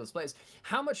regular splits.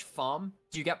 How much farm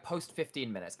do you get post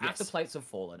 15 minutes, after plates have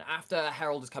fallen, after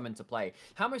Herald has come into play?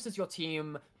 How much does your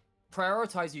team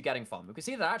prioritize you getting farm? We can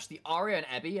see that actually Aria and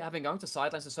Ebby have been going to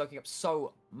sidelines and soaking up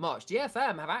so much.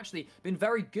 DFM have actually been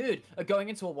very good at going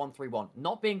into a 1-3-1,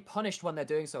 not being punished when they're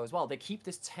doing so as well. They keep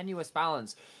this tenuous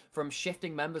balance from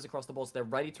shifting members across the board so they're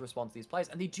ready to respond to these plays,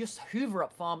 and they just hoover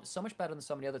up farm so much better than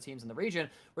so many other teams in the region.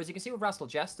 Whereas you can see with Rascal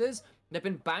Jesters, they've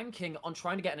been banking on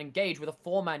trying to get an engage with a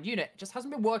 4-man unit. It just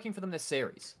hasn't been working for them this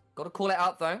series. Got to call it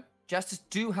out, though. Jesters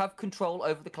do have control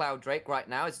over the Cloud Drake right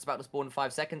now, as it's about to spawn in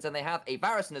 5 seconds, and they have a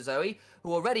Varus and a Zoe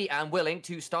who are ready and willing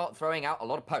to start throwing out a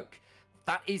lot of poke.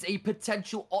 That is a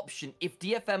potential option. If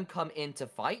DFM come in to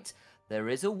fight, there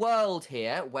is a world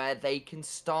here where they can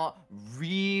start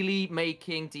really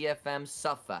making DFM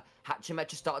suffer.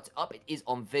 Hatchemetra starts up, it is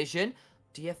on Vision.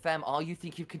 DFM, are you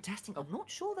thinking of contesting? I'm not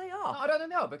sure they are. No, I don't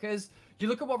know, because you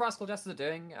look at what Rascal Jesters are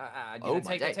doing.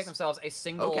 They take themselves a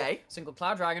single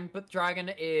Cloud Dragon, but Dragon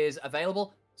is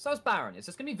available. So is Baron. It's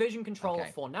just going to be Vision control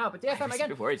for now. But DFM,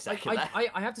 again,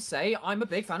 I have to say, I'm a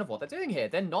big fan of what they're doing here.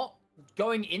 They're not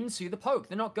going into the poke.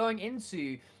 They're not going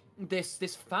into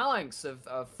this phalanx of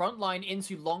frontline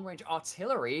into long-range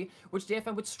artillery, which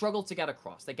DFM would struggle to get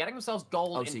across. They're getting themselves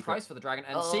gold in price for the Dragon,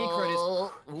 and Secret is...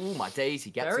 Ooh, my days,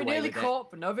 he gets very away nearly with caught,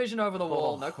 but no vision over the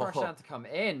wall, no crush down to come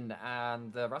in,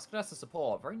 and the Rascal Jester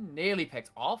support very nearly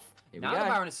picked off. Now the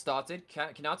Baron has started,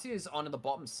 Kinatu is on the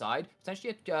bottom side,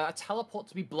 potentially a teleport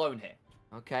to be blown here.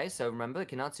 Okay, so remember,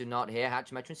 Kinatsu not here,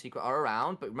 Hatchemetra and Secret are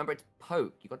around, but remember it's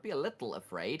poke. You've got to be a little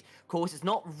afraid. Of course, it's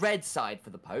not red side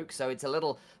for the poke, so it's a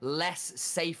little less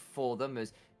safe for them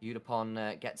as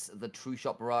Udapon gets the true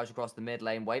shot barrage across the mid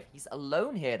lane wave. He's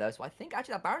alone here, though, so I think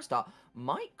actually that Baron start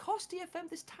might cost DFM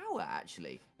this tower,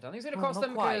 actually. I don't think it's going to cost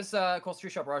them because, of course, true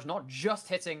shot barrage not just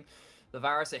hitting the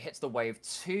Varus, it hits the wave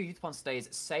 2. Udapon stays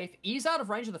safe. Ease out of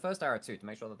range in the first arrow, too, to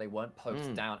make sure that they weren't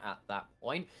poked down at that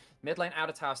point. Mid lane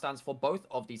outer tower stands for both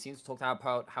of these teams. We talked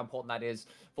about how important that is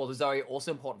for the Zoe. Also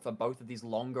important for both of these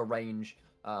longer range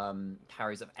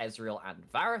carries of Ezreal and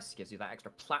Varus. Gives you that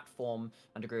extra platform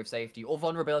and degree of safety or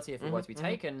vulnerability if it were to be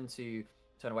taken to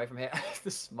turn away from here. The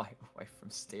smite away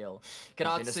from Steel.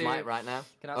 Kinatsu in a smite right now.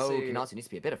 Kinatsu needs to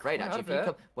be a bit afraid,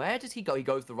 actually. Where does he go? He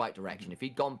goes the right direction. If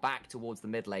he'd gone back towards the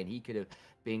mid lane, he could have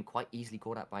been quite easily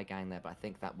caught out by a gang there, but I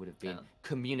think that would have been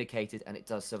communicated, and it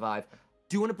does survive.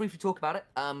 Do want to briefly talk about it.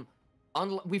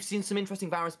 We've seen some interesting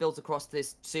Varus builds across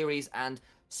this series, and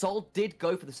Sol did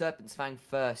go for the Serpent's Fang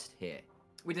first here.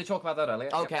 We did talk about that earlier.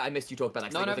 Okay, I missed you talk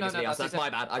about that. No, that's my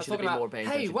bad. I should have been more paying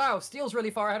attention. Hey, wow, Steel's really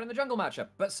far ahead in the jungle matchup,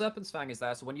 but Serpent's Fang is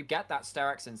there, so when you get that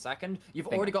Sterak's in second, you've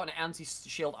already got an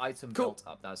anti-shield item built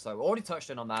up there, so already touched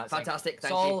in on that. Fantastic,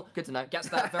 thank you. Good to know. Gets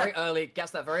that very early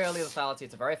lethality.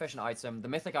 It's a very efficient item. The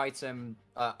mythic item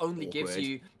only gives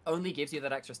you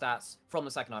that extra stats from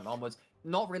the second item onwards.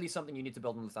 Not really something you need to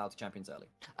build on lethality champions early.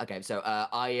 Okay, so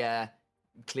I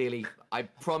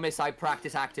promise I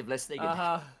practice active listening.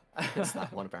 It's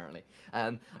that one, apparently.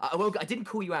 I didn't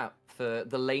call you out for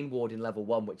the lane ward in level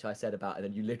 1, which I said about, and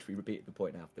then you literally repeated the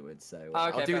point afterwards. So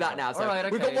I'll do that now. So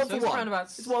we've got 1 for 1.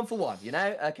 It's 1 for 1, you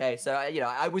know? Okay, so,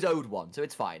 I was owed 1, so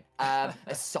it's fine.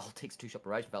 Assault takes 2-shot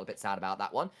barrage. Felt a bit sad about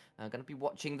that one. I'm going to be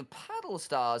watching the Paddle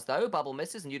Stars, though. Bubble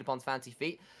misses, and Udapon's fancy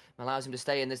feet allows him to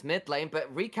stay in this mid lane.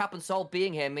 But Recap and Sol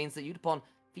being here means that Udapon,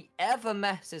 if he ever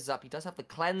messes up, he does have the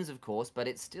cleanse, of course, but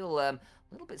it's still a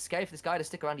little bit scary for this guy to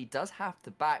stick around. He does have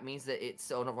to back, means that it's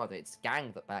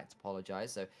Gang that backed,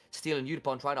 apologise. So Steel and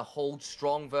Udapon trying to hold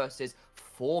strong versus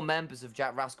 4 members of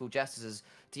Rascal Jesters as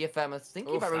DFM are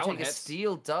thinking about rotating.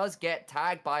 Steel does get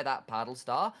tagged by that Paddle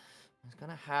Star. He's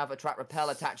going to have a trap repel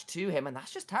attached to him, and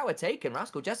that's just tower taken.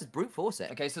 Rascal Jesters brute force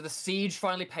it. Okay, so the siege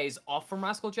finally pays off from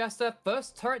Rascal Jester.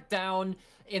 First turret down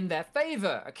in their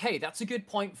favor. Okay, that's a good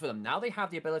point for them. Now they have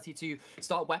the ability to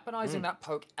start weaponizing that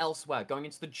poke elsewhere, going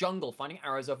into the jungle, finding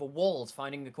arrows over walls,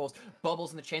 finding, of course, bubbles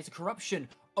in the chains of corruption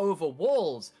over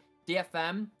walls.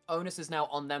 DFM, onus is now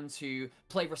on them to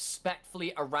play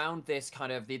respectfully around this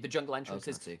kind of the jungle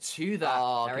entrances to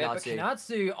that area. But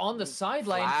Kinatsu on the side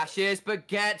lane. Flashes, but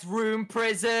gets room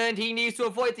prisoned. He needs to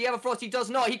avoid the Everfrost. He does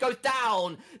not. He goes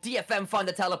down. DFM find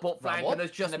the teleport flank, and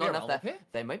there's just not enough there.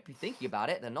 They might be thinking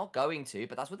about it. They're not going to,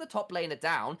 but that's with the top laner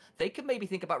down. They could maybe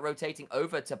think about rotating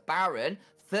over to Baron.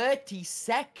 30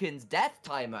 seconds death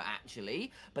timer,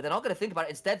 actually. But they're not going to think about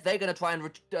it. Instead, they're going to try and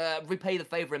repay the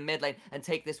favor in mid lane and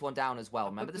take this one down as well.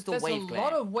 Remember, there's still wave clear. There's a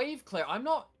lot of wave clear.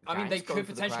 I mean, they could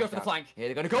potentially go for the flank. Here,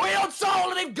 they're going to go in on Soul,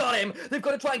 and they've got him. They've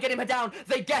got to try and get him down.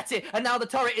 They get it, and now the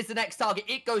turret is the next target.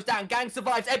 It goes down. Gang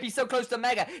survives. Ebi's so close to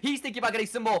Mega. He's thinking about getting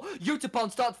some more.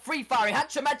 Utapon starts free-firing.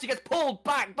 Hachimechi gets pulled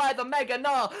back by the Mega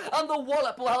Gnar, and the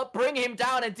Wallop will help bring him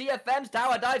down, and DFM's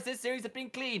tower dives this series have been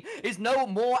clean. Is no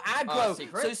more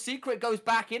aggro. So Secret goes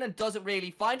back in and doesn't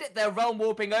really find it. They're realm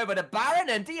warping over to Baron,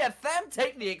 and DFM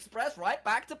take the Express right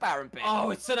back to Baron pit.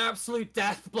 Oh, it's an absolute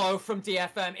death blow from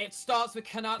DFM. It starts with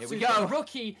Kanatsu, the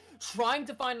rookie, trying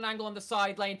to find an angle on the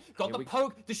side lane. Got the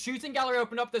poke, the shooting gallery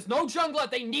opened up. There's no jungler.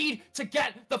 They need to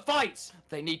get the fight.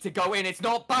 They need to go in. It's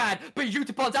not bad, but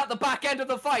Utapon's at the back end of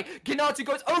the fight. Kinatu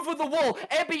goes over the wall.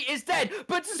 Ebi is dead,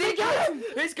 but Secret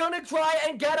is going to try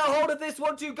and get a hold of this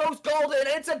one too. Goes golden.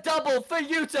 It's a double for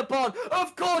Utapon.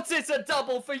 Of course it's a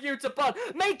double for Utapon.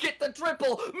 Make it the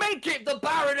triple. Make it the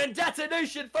Baron, and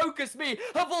Detention FocusMe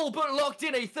have all but locked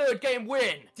in a third game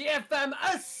win. DFM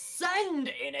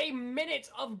ascend in a minute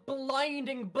of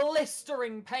blinding,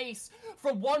 blistering pace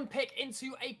from one pick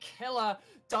into a killer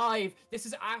dive. This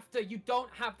is after you don't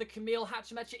have the Camille.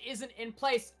 Hachimechi isn't in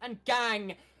place, and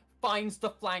Gang finds the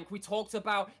flank. We talked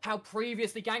about how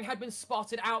previously Gang had been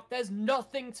spotted out. There's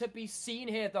nothing to be seen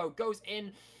here, though. Goes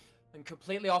in and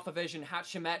completely off of vision.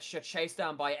 Hachimechi chased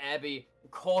down by Ebi.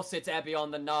 Of course, it's Ebi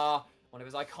on the Gnar. One of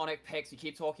his iconic picks. We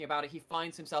keep talking about it. He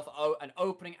finds himself an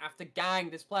opening after Gang.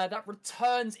 This player that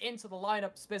returns into the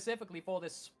lineup specifically for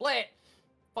this split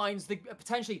finds the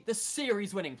potentially the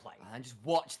series-winning play. And just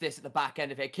watch this at the back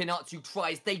end of it. Kinatsu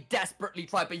tries. They desperately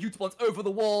try, but Utapon's over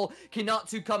the wall.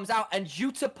 Kinatsu comes out, and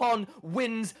Utapon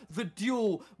wins the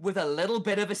duel with a little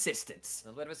bit of assistance. A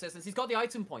little bit of assistance. He's got the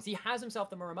item points. He has himself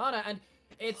the Muramana, and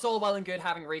it's all well and good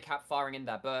having Recap firing in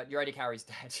there, but your AD carry's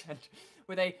dead. And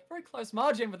with a very close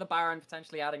margin with the Baron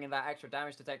potentially adding in that extra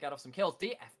damage to take out some kills,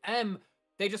 DFM,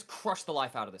 they just crushed the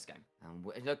life out of this game.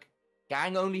 And look,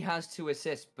 Gang only has 2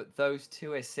 assists, but those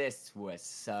 2 assists were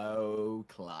so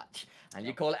clutch. And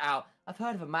you call it out. I've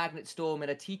heard of a Magnet Storm in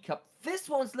a teacup. This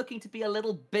one's looking to be a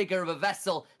little bigger of a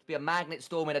vessel, to be a Magnet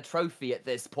Storm in a trophy at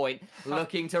this point.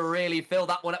 Looking to really fill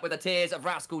that one up with the tears of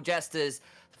Rascal Jesters.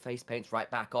 The face paint's right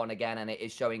back on again, and it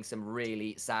is showing some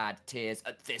really sad tears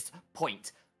at this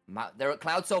point. They're at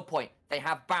Cloud Soul point. They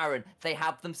have Baron. They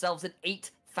have themselves an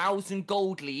 8,000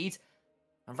 gold lead.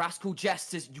 And Rascal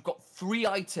Jesters, you've got 3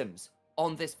 items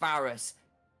on this Varus.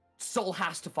 Soul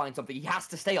has to find something. He has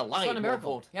to stay alive. Find a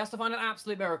miracle. He has to find an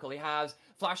absolute miracle. He has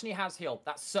Flash and he has heal.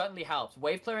 That certainly helps.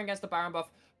 Wave clearing against the Baron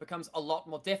buff becomes a lot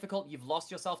more difficult. You've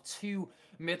lost yourself 2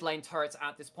 mid lane turrets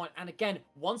at this point. And again,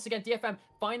 once again, DFM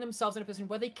find themselves in a position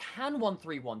where they can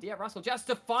 1-3-1. Rascal just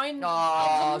to find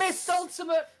a missed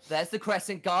ultimate. There's the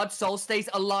Crescent Guard. Soul stays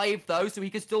alive though, so he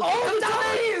can still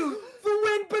The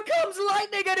wind becomes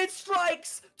lightning and it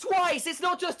strikes twice. It's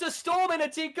not just a storm in a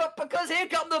teacup, because here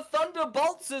come the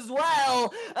thunderbolts as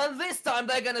well. And this time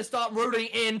they're going to start rolling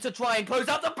in to try and close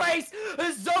out the base.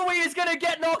 Zoe is going to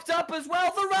get knocked up as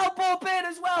well. The Realm Warp in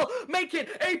as well. Make it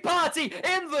a party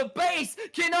in the base.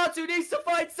 Kinatu needs to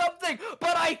find something,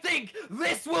 but I think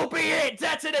this will be it.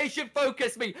 Detention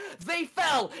FocusMe. They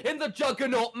fell in the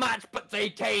Juggernaut match, but they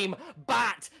came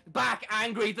back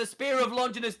angry. The Spear of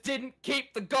Longinus didn't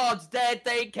keep the gods dead.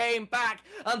 They came back,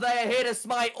 and they are here to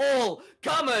smite all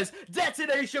comers.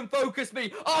 Detention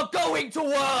FocusMe are going to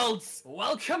Worlds.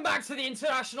 Welcome back to the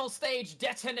international stage.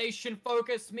 Detention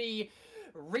FocusMe,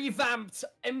 revamped,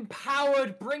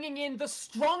 empowered, bringing in the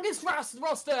strongest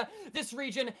roster this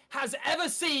region has ever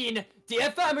seen.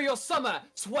 DFM are your summer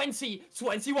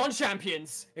 2021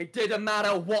 champions. It didn't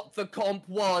matter what the comp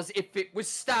was, if it was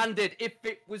standard, if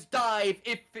it was dive,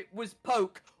 if it was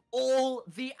poke. All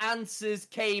the answers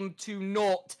came to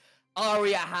naught.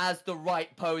 Arya has the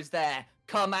right pose there.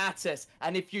 Come at us,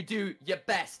 and if you do, you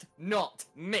best not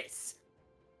miss.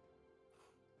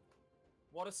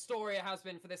 What a story it has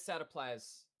been for this set of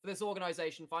players. for this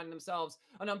organization finding themselves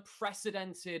an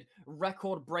unprecedented,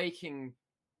 record-breaking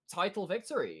title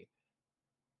victory.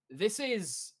 This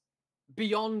is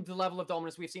beyond the level of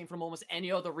dominance we've seen from almost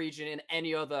any other region in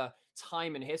any other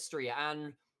time in history.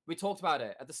 And we talked about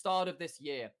it at the start of this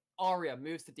year. Arya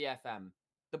moves to DFM,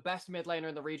 the best mid laner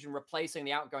in the region, replacing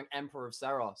the outgoing Emperor of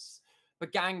Seros.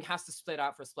 But Gang has to split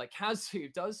out for a split. Kazu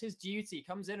does his duty,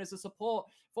 comes in as a support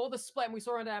for the split, and we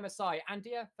saw under MSI. And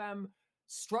DFM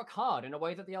struck hard in a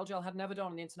way that the LJL had never done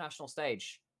on the international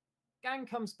stage. Gang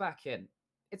comes back in.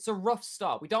 It's a rough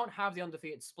start. We don't have the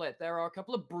undefeated split. There are a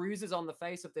couple of bruises on the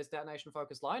face of this Detention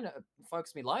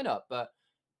FocusMe lineup, but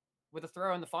with a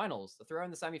throw in the finals, the throw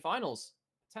in the semifinals,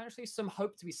 potentially some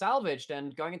hope to be salvaged.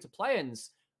 And going into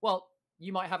play-ins, well,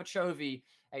 you might have a Chovy,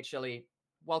 HLE.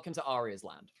 Welcome to Arya's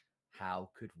land. How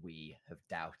could we have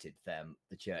doubted them?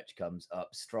 The church comes up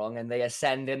strong and they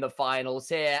ascend in the finals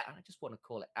here. And I just want to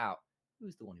call it out.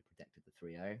 Who's the one who predicted the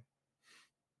 3-0?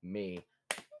 Me.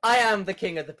 I am the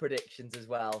king of the predictions as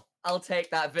well. I'll take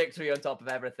that victory on top of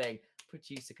everything.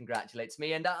 Producer congratulates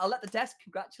me, and I'll let the desk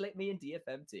congratulate me and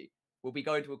DFM too. We'll be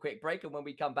going to a quick break, and when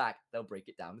we come back, they'll break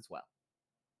it down as well.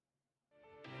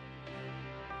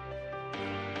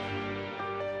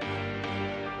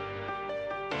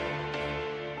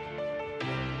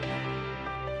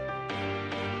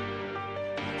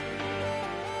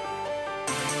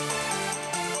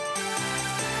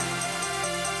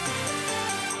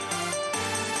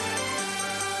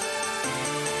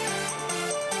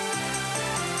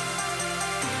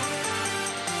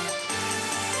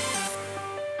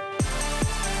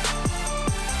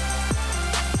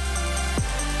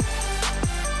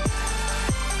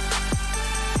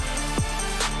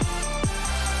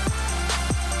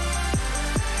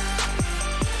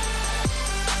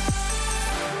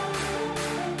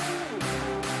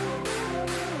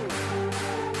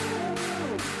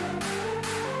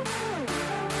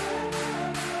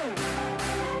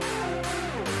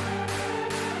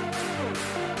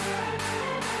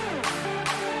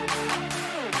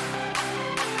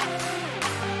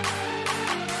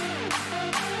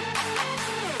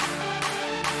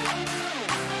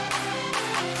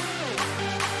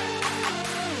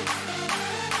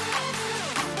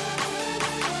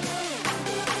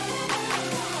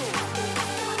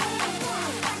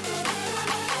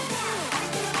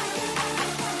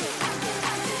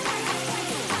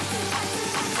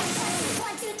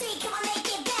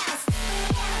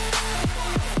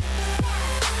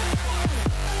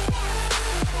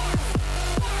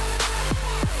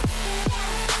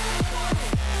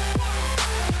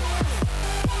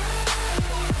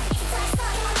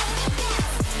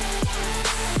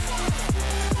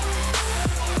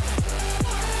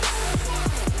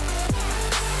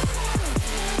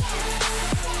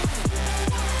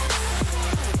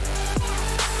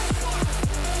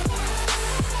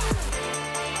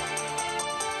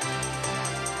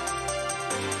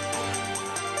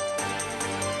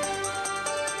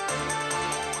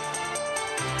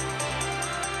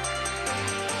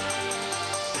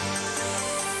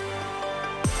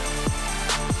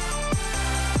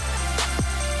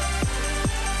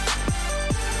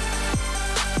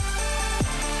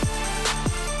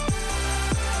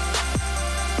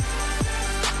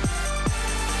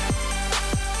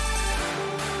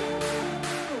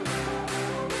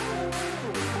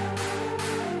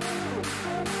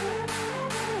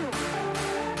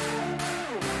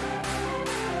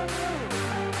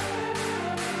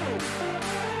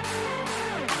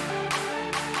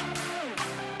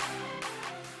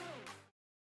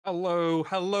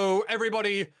 Hello,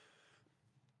 everybody.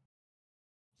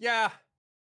 Yeah.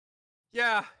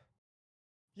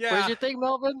 Where's your thing,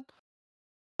 Melvin?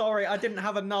 Sorry, I didn't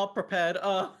have a knob prepared.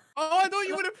 Oh, I thought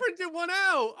you would have printed one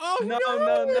out. Oh, no.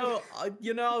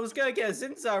 I was going to get a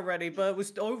Zinzao ready, but it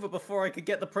was over before I could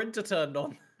get the printer turned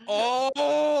on.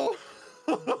 Oh.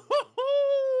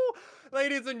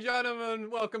 Ladies and gentlemen,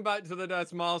 welcome back to the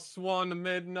Decimal Swan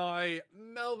Midnight.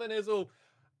 Melvin Izzle.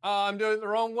 I'm doing it the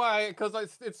wrong way because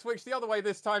it switched the other way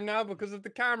this time now because of the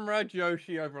camera.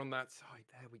 Joshi over on that side.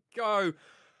 There we go.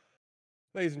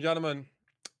 Ladies and gentlemen,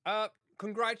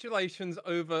 congratulations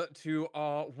over to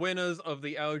our winners of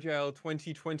the LJL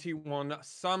 2021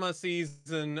 summer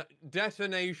season.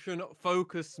 Detention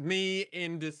FocusMe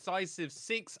in decisive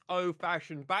 6-0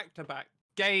 fashion, back-to-back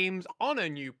games on a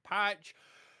new patch.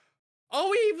 Are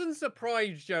we even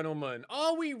surprised, gentlemen?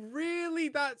 Are we really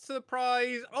that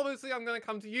surprised? Obviously, I'm going to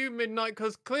come to you, Midnight,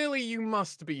 because clearly you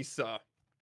must be, sir.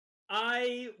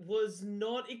 I was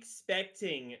not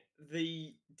expecting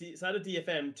the side of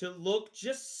DFM to look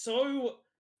just so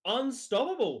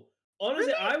unstoppable. Honestly,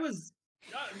 really? I was...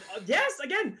 yes,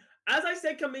 again, as I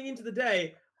said coming into the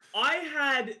day, I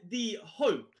had the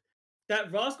hope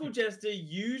that Rascal Jester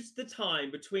used the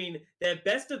time between their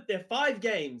 5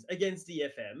 games against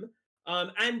DFM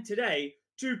and today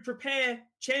to prepare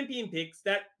champion picks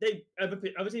that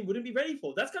other team wouldn't be ready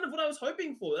for. That's kind of what I was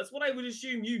hoping for. That's what I would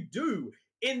assume you do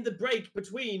in the break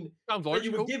between that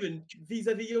you were given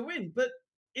vis-a-vis your win. But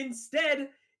instead,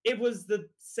 it was the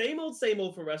same old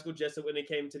for Rascal Jester when it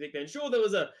came to Big Ben. Sure, there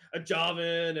was a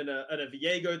Jarvan and a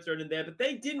Viego thrown in there, but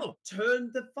they didn't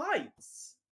turn the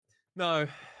fights. No,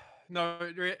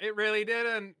 it really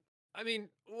didn't. I mean,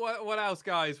 what else,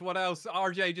 guys? What else?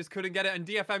 RJ just couldn't get it, and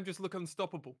DFM just look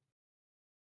unstoppable.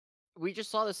 We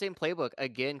just saw the same playbook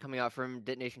again coming out from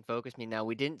Detention FocusMe. Now,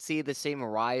 we didn't see the same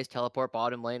Rise teleport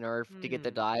bottom lane Earth to get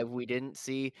the dive. We didn't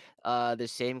see the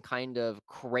same kind of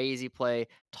crazy play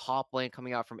top lane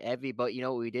coming out from Evie. But you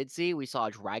know what we did see? We saw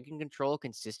Dragon Control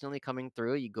consistently coming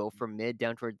through. You go from mid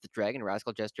down towards the Dragon.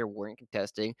 Rascal Jester weren't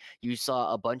contesting. You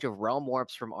saw a bunch of Realm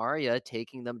Warps from Arya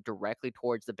taking them directly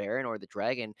towards the Baron or the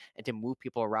Dragon and to move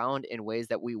people around in ways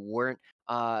that we weren't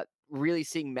really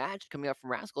seeing matched coming up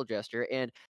from Rascal Jester.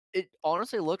 And it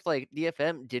honestly looked like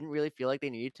DFM didn't really feel like they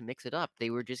needed to mix it up. They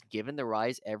were just given the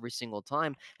Rise every single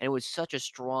time, and it was such a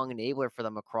strong enabler for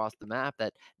them across the map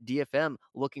that DFM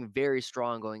looking very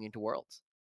strong going into Worlds.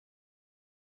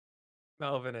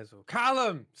 Melvin Izzle.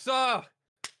 Callum, sir,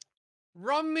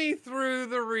 run me through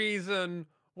the reason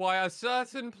why a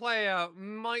certain player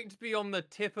might be on the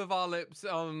tip of our lips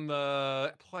on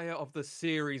the player of the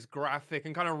series graphic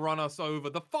and kind of run us over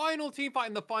the final team fight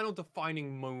in the final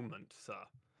defining moment, sir.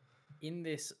 In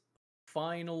this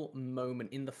final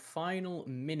moment, in the final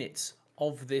minutes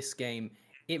of this game,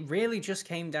 it really just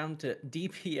came down to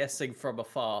DPSing from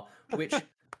afar, which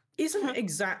isn't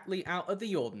exactly out of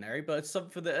the ordinary, but it's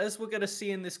something that, as we're going to see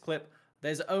in this clip,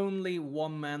 there's only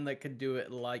one man that can do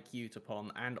it like Utapon,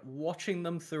 and watching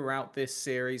them throughout this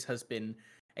series has been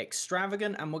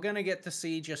extravagant, and we're going to get to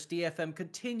see just DFM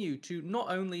continue to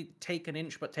not only take an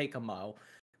inch, but take a mile.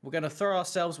 We're going to throw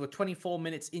ourselves with 24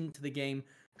 minutes into the game.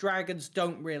 Dragons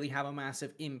don't really have a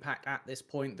massive impact at this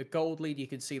point. The gold lead, you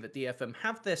can see that DFM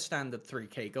have their standard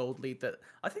 3k gold lead that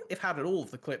I think they've had at all of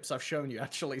the clips I've shown you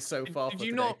actually so far. Did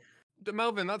you not,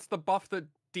 Melvin, that's the buff that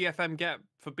DFM get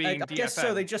for being DFM. I guess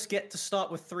so, they just get to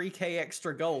start with 3k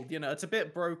extra gold. You know, it's a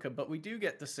bit broken, but we do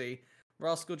get to see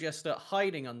Rascal Jester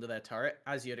hiding under their turret,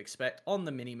 as you'd expect, on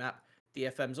the minimap.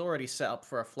 DFM's already set up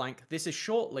for a flank. This is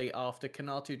shortly after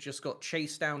Kanatu just got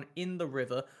chased down in the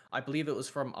river. I believe it was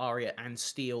from Arya and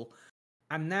Steel.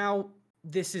 And now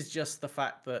this is just the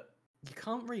fact that you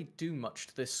can't really do much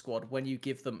to this squad when you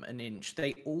give them an inch.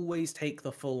 They always take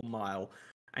the full mile.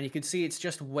 And you can see it's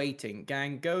just waiting.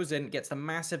 Gang goes in, gets a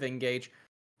massive engage.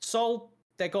 Sol,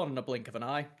 they're gone in a blink of an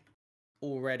eye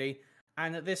already.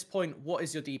 And at this point, what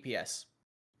is your DPS?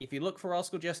 If you look for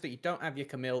Rascal Jester, you don't have your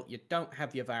Camille, you don't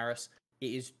have your Varus.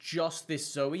 It is just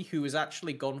this Zoe who has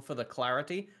actually gone for the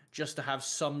clarity just to have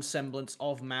some semblance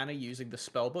of mana using the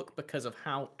spellbook because of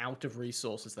how out of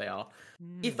resources they are.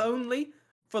 If only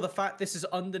for the fact this is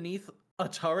underneath a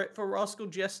turret for Rascal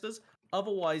Jesters.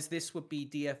 Otherwise, this would be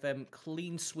DFM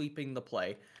clean sweeping the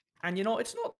play. And you know,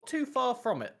 it's not too far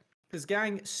from it. Because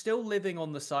Gang still living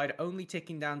on the side, only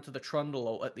ticking down to the Trundle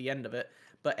ult at the end of it.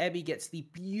 But Ebby gets the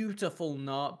beautiful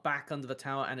Nart back under the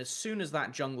tower. And as soon as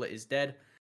that jungler is dead,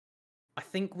 I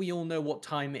think we all know what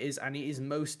time it is. And it is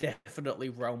most definitely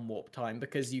Realm Warp time.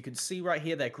 Because you can see right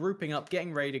here, they're grouping up,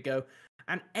 getting ready to go.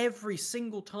 And every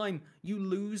single time you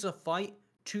lose a fight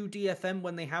to DFM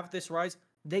when they have this Rise,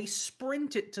 they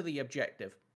sprint it to the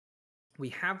objective. We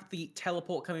have the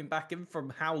teleport coming back in from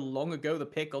how long ago the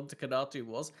pick onto Kanatu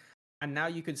was. And now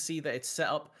you can see that it's set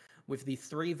up with the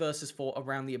 3 versus 4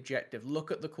 around the objective.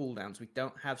 Look at the cooldowns. We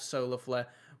don't have Solar Flare.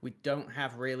 We don't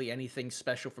have really anything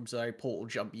special from Zeri. Portal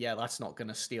Jump. Yeah, that's not going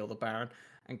to steal the Baron.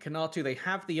 And Kanatu, they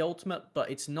have the ultimate, but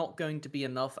it's not going to be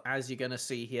enough, as you're going to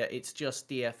see here. It's just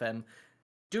DFM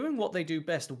doing what they do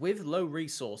best with low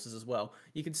resources as well.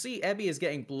 You can see Ebby is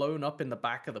getting blown up in the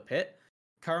back of the pit.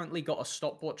 Currently got a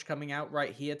stopwatch coming out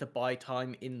right here to buy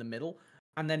time in the middle.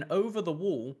 And then over the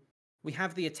wall, we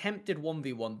have the attempted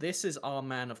 1v1. This is our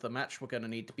man of the match we're going to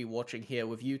need to be watching here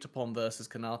with Utapon versus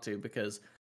Kanatu, because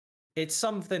it's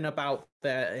something about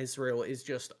their Israel is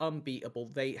just unbeatable.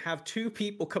 They have 2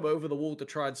 people come over the wall to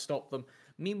try and stop them.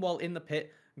 Meanwhile, in the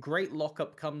pit, great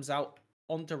lockup comes out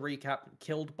onto Recap,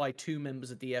 killed by 2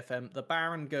 members of DFM. The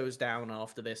Baron goes down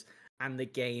after this, and the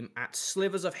game at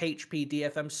slivers of HP,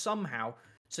 DFM somehow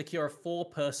secure a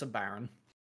 4-person Baron.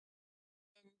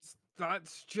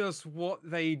 That's just what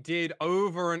they did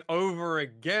over and over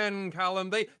again,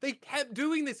 Callum. They kept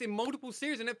doing this in multiple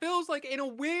series, and it feels like, in a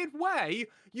weird way,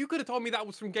 you could have told me that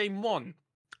was from game 1.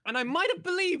 And I might have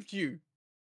believed you.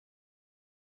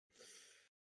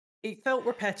 It felt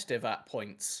repetitive at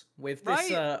points with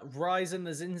this Rise and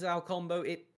the Xin Zhao combo.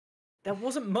 There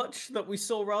wasn't much that we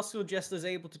saw Rascal Jesters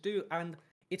able to do, and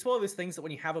it's one of those things that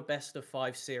when you have a best of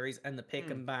 5 series and the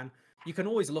pick and ban, you can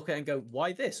always look at it and go,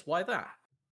 why this? Why that?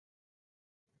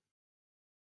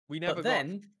 We never but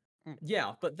then,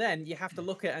 but then you have to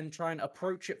look at it and try and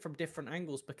approach it from different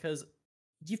angles because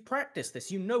you've practiced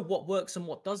this. You know what works and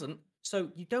what doesn't.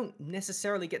 So you don't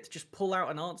necessarily get to just pull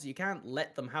out an answer. You can't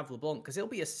let them have LeBlanc because it'll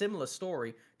be a similar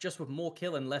story, just with more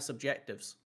kill and less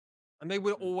objectives. And they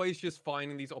were always just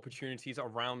finding these opportunities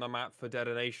around the map for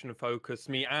Detention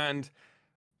FocusMe, and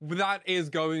that is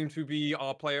going to be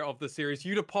our player of the series.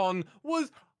 Udapon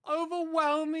was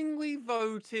overwhelmingly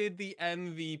voted the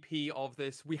MVP of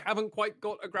this. We haven't quite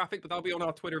got a graphic, but that'll be on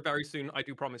our Twitter very soon. I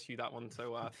do promise you that one.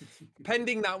 So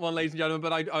pending that one, ladies and gentlemen,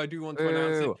 but I do want to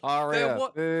announce it. Aria,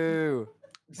 boo.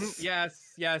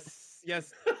 Yes.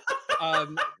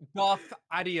 Darth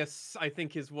Adius, I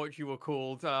think is what you were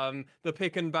called. The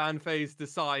pick and ban phase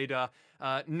decider.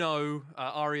 No,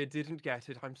 Aria didn't get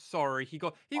it. I'm sorry. He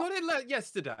got it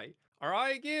yesterday. All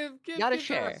right, give gotta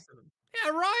share.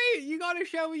 Yeah, right. You gotta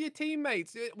share with your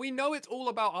teammates. We know it's all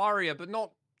about Aria, but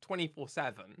not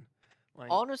 24/7.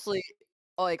 Honestly,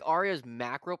 like Arya's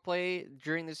macro play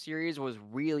during the series was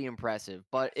really impressive,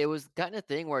 but it was kind of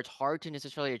thing where it's hard to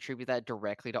necessarily attribute that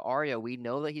directly to Arya. We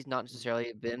know that he's not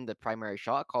necessarily been the primary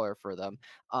shot caller for them,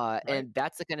 and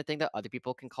that's the kind of thing that other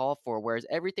people can call for. Whereas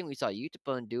everything we saw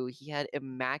Utapon do, he had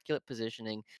immaculate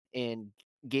positioning in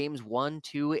games 1,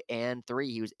 2, and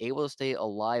 3. He was able to stay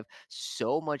alive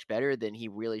so much better than he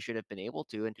really should have been able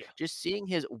to. And just seeing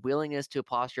his willingness to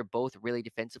posture both really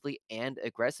defensively and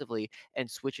aggressively and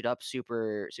switch it up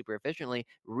super efficiently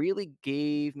really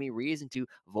gave me reason to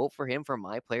vote for him for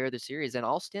my player of the series. And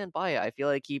I'll stand by it. I feel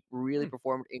like he really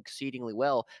performed exceedingly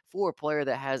well for a player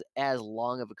that has as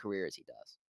long of a career as he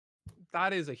does.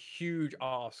 That is a huge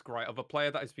ask, right, of a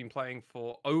player that has been playing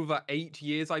for over 8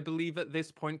 years, I believe, at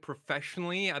this point,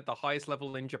 professionally at the highest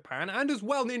level in Japan, and as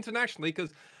well internationally,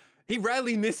 because he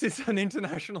rarely misses an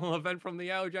international event from the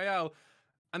LJL.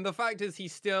 And the fact is,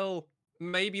 he's still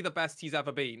maybe the best he's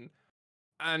ever been.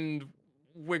 And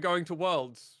we're going to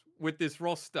Worlds with this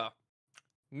roster.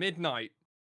 Midnight.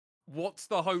 What's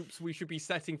the hopes we should be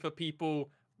setting for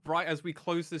people right as we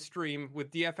close the stream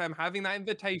with DFM having that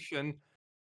invitation?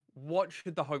 What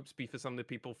should the hopes be for some of the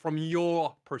people from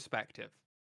your perspective?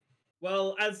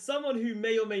 Well, as someone who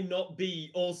may or may not be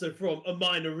also from a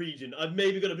minor region, I've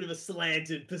maybe got a bit of a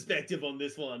slanted perspective on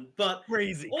this one. But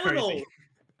crazy. All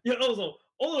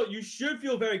you should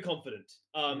feel very confident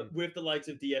with the likes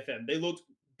of DFM. They looked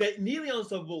nearly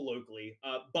unstoppable locally,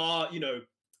 bar,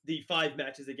 the 5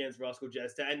 matches against Rascal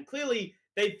Jester. And clearly,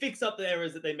 they fixed up the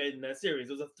errors that they made in that series.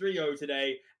 It was a 3-0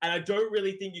 today, and I don't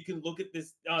really think you can look at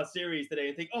this series today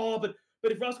and think, but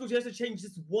if Rascal Jester changed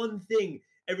just one thing,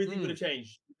 everything would have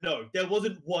changed. No, there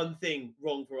wasn't one thing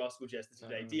wrong for Rascal Jester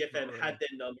today. DFM had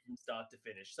their number from start to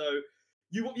finish. So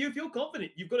you feel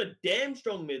confident. You've got a damn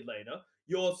strong mid laner.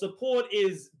 Your support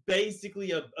is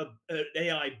basically an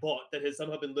AI bot that has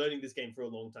somehow been learning this game for a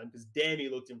long time, because damn, he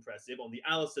looked impressive on the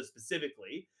Alistair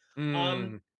specifically.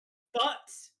 But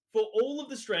for all of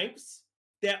the strengths,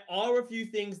 there are a few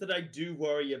things that I do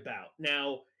worry about.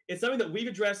 Now, it's something that we've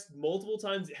addressed multiple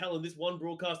times, hell, in this one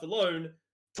broadcast alone,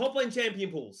 top lane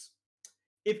champion pools.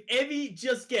 If Evie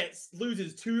just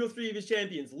loses 2 or 3 of his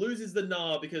champions, loses the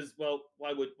Gnar because, well,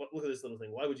 look at this little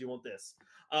thing. Why would you want this?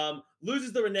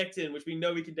 Loses the Renekton, which we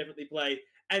know we can definitely play,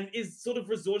 and is sort of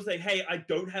resort to say, hey, I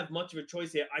don't have much of a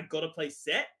choice here. I got to play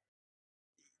set.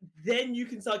 Then you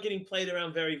can start getting played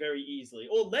around very, very easily.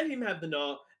 Or let him have the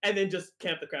Gnar and then just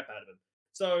camp the crap out of him.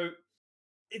 So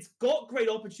it's got great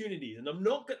opportunities, and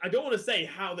I don't want to say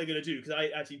how they're going to do, because I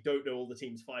actually don't know all the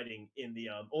teams fighting in the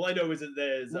all I know is that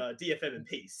there's DFM and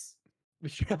Peace.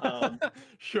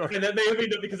 Sure. And that may or may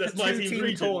not, because that's my team's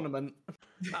region. Tournament.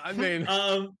 I mean,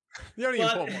 the only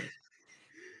important ones.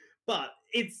 But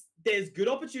there's good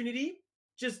opportunity.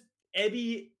 Just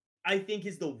Ebby, I think,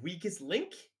 is the weakest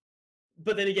link.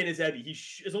 But then again, it's Ebby.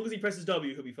 As long as he presses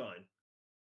W, he'll be fine.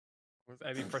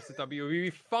 As Ebby presses W,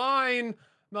 he'll be fine.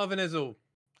 Melvin Izzle,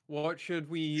 what should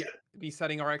we be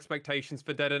setting our expectations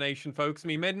for Detention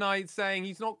FocusMe? Midnight saying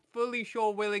he's not fully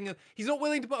sure he's not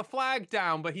willing to put a flag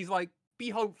down, but he's like, be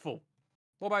hopeful.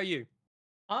 What about you?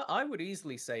 I would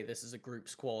easily say this is a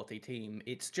group's quality team.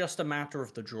 It's just a matter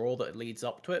of the draw that leads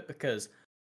up to it, because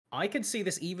I could see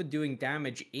this even doing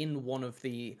damage in one of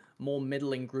the more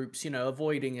middling groups,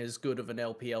 avoiding as good of an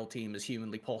LPL team as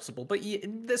humanly possible. But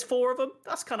there's 4 of them.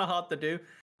 That's kind of hard to do.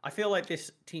 I feel like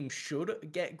this team should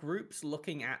get groups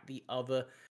looking at the other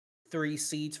 3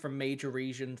 seeds from major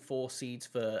region, 4 seeds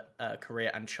for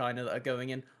Korea and China that are going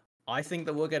in. I think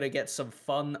that we're going to get some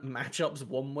fun matchups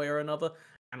one way or another.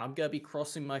 And I'm going to be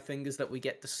crossing my fingers that we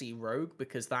get to see Rogue,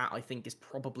 because that, I think, is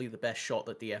probably the best shot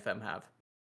that DFM have.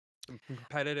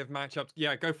 Competitive matchups.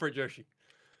 Yeah, go for it, Joshi.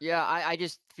 Yeah, I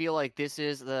just feel like this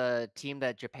is the team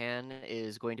that Japan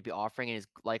is going to be offering and is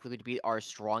likely to be our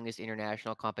strongest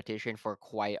international competition for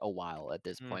quite a while at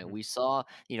this point. We saw,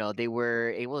 they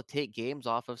were able to take games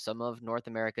off of some of North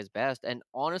America's best. And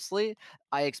honestly,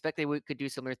 I expect they could do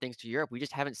similar things to Europe. We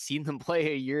just haven't seen them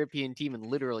play a European team in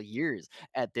literal years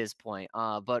at this point.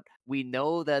 But we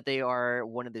know that they are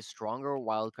one of the stronger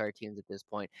wildcard teams at this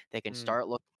point. They can start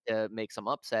looking to make some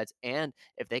upsets, and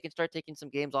if they can start taking some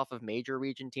games off of major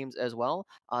region teams as well,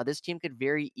 this team could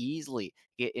very easily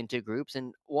get into groups.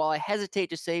 And while I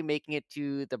hesitate to say making it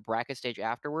to the bracket stage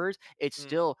afterwards, it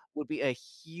still would be a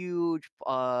huge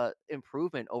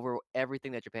improvement over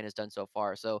everything that Japan has done so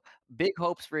far. So big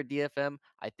hopes for DFM.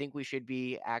 I think we should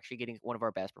be actually getting one of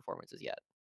our best performances yet.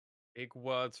 Big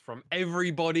words from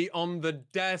everybody on the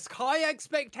desk. High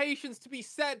expectations to be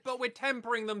set, but we're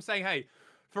tempering them, saying, hey,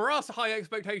 for us, high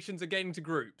expectations are getting to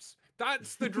groups.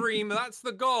 That's the dream. That's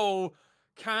the goal.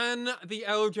 Can the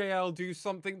LJL do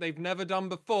something they've never done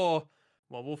before?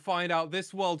 Well, we'll find out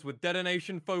this Worlds with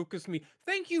Detention FocusMe.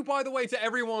 Thank you, by the way, to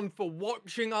everyone for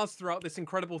watching us throughout this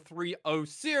incredible 3-0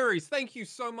 series. Thank you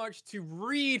so much to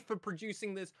Reed for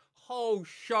producing this whole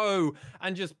show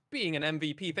and just being an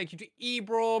MVP. Thank you to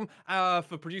Ebrom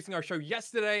for producing our show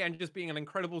yesterday and just being an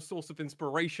incredible source of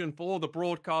inspiration for the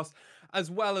broadcast,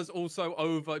 as well as also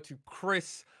over to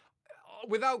Chris.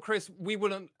 Without Chris, we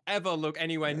wouldn't ever look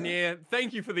anywhere near.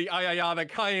 Thank you for the IIR that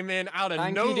came in out of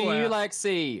nowhere. Thank you to you,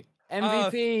 Lexi.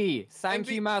 MVP. Thank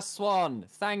you, Mass Swan.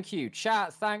 Thank you.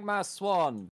 Chat, thank Mass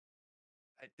Swan.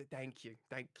 Thank you.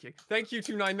 Thank you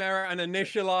to Nightmare and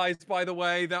Initialize, by the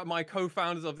way, that my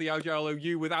co-founders of the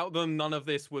LJLOU. Without them, none of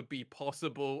this would be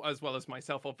possible, as well as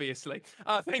myself, obviously.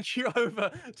 Thank you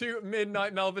over to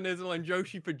Midnight, Melvin Izzle, and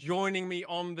Joshi for joining me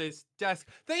on this desk.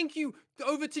 Thank you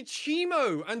over to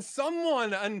Chimo and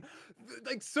someone, and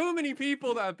like so many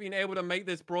people that have been able to make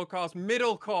this broadcast.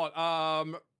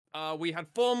 Middlecott, we had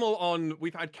Formal on,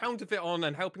 we've had Counterfeit on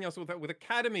and helping us with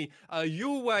Academy.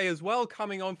 Yulway as well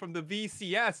coming on from the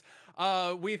VCS.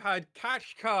 We've had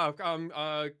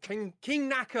Kashka, King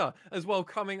Naka as well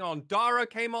coming on. Dara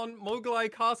came on,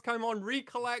 Moglai Cast came on,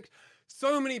 Recollect.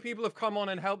 So many people have come on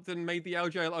and helped and made the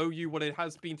LJL OU what it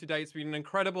has been today. It's been an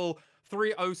incredible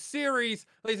 3-0 series.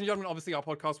 Ladies and gentlemen, obviously our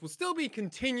podcast will still be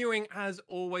continuing as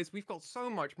always. We've got so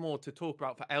much more to talk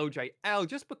about for LJL.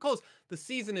 Just because the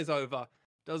season is over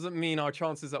doesn't mean our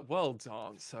chances at Worlds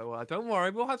aren't. So don't worry,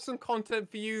 we'll have some content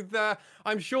for you there.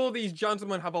 I'm sure these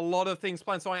gentlemen have a lot of things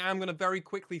planned, so I am going to very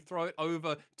quickly throw it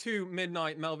over to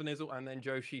Midnight, Melvin Izzle, and then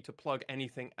Joshi to plug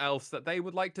anything else that they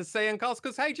would like to say and cast.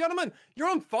 Because, hey, gentlemen, you're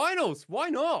on finals. Why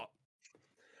not?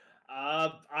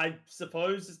 I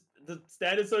suppose the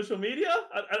standard social media.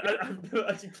 I've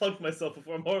actually plugged myself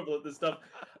before. I'm horrible at this stuff.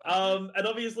 And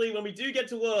obviously, when we do get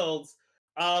to Worlds,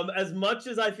 as much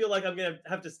as I feel like I'm going to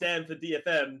have to stand for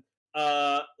DFM,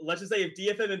 let's just say if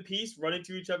DFM and Peace run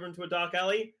into each other into a dark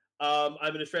alley, I'm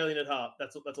an Australian at heart.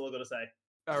 That's all I've got to say.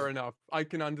 Fair enough. I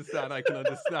can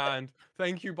understand.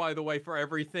 Thank you, by the way, for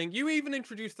everything. You even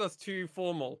introduced us to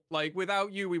Formal. Like,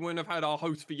 without you, we wouldn't have had our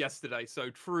host for yesterday. So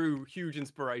true, huge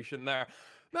inspiration there.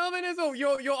 Melvin Izzle,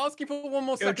 you're asking for one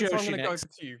more second, so I'm going to go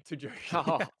to you, to Joshi.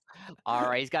 Oh, all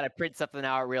right, he's got to print something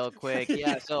out real quick.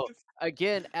 Yeah, so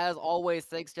again, as always,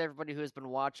 thanks to everybody who has been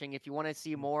watching. If you want to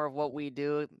see more of what we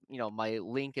do, my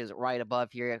link is right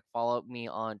above here. Follow me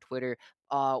on Twitter.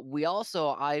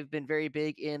 I've been very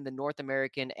big in the North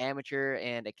American amateur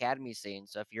and academy scene.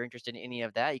 So if you're interested in any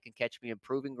of that, you can catch me in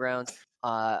Proving Grounds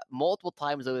multiple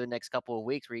times over the next couple of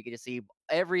weeks, where you get to see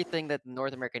everything that the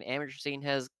North American amateur scene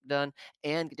has done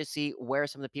and get to see where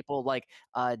some of the people like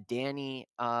Danny,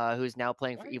 who's now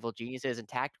playing for Evil Geniuses, and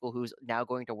Tactical, who's now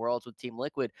going to Worlds with Team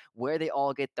Liquid, where they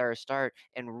all get their start,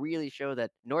 and really show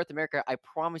that North America, I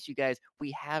promise you guys,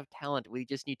 we have talent. We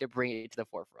just need to bring it to the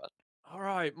forefront. All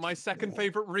right, my second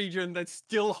favorite region. There's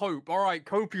still hope. All right,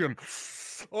 Copium.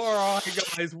 All right,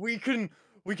 guys, we can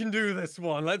do this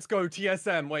one. Let's go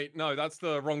TSM. Wait, no, that's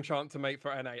the wrong chant to make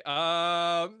for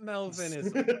NA. Melvin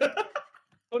is.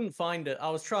 Couldn't find it. I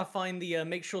was trying to find the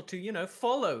make sure to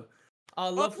follow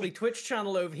our lovely Twitch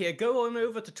channel over here. Go on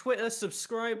over to Twitter,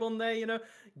 subscribe on there.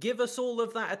 Give us all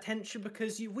of that attention,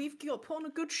 because we've got put on a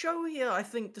good show here. I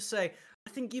think to say. I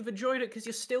think you've enjoyed it because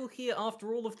you're still here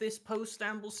after all of this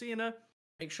post-amble, so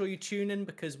Make sure you tune in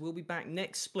because we'll be back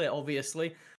next split,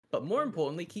 obviously. But more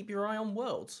importantly, keep your eye on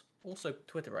Worlds. Also,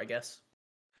 Twitter, I guess.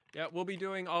 Yeah, we'll be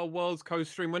doing our Worlds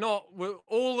co-stream.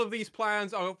 All of these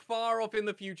plans are far off in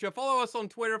the future. Follow us on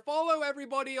Twitter. Follow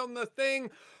everybody on the thing.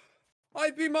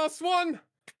 I've been Mars1.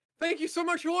 Thank you so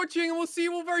much for watching, and we'll see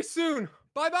you all very soon.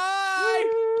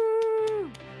 Bye-bye!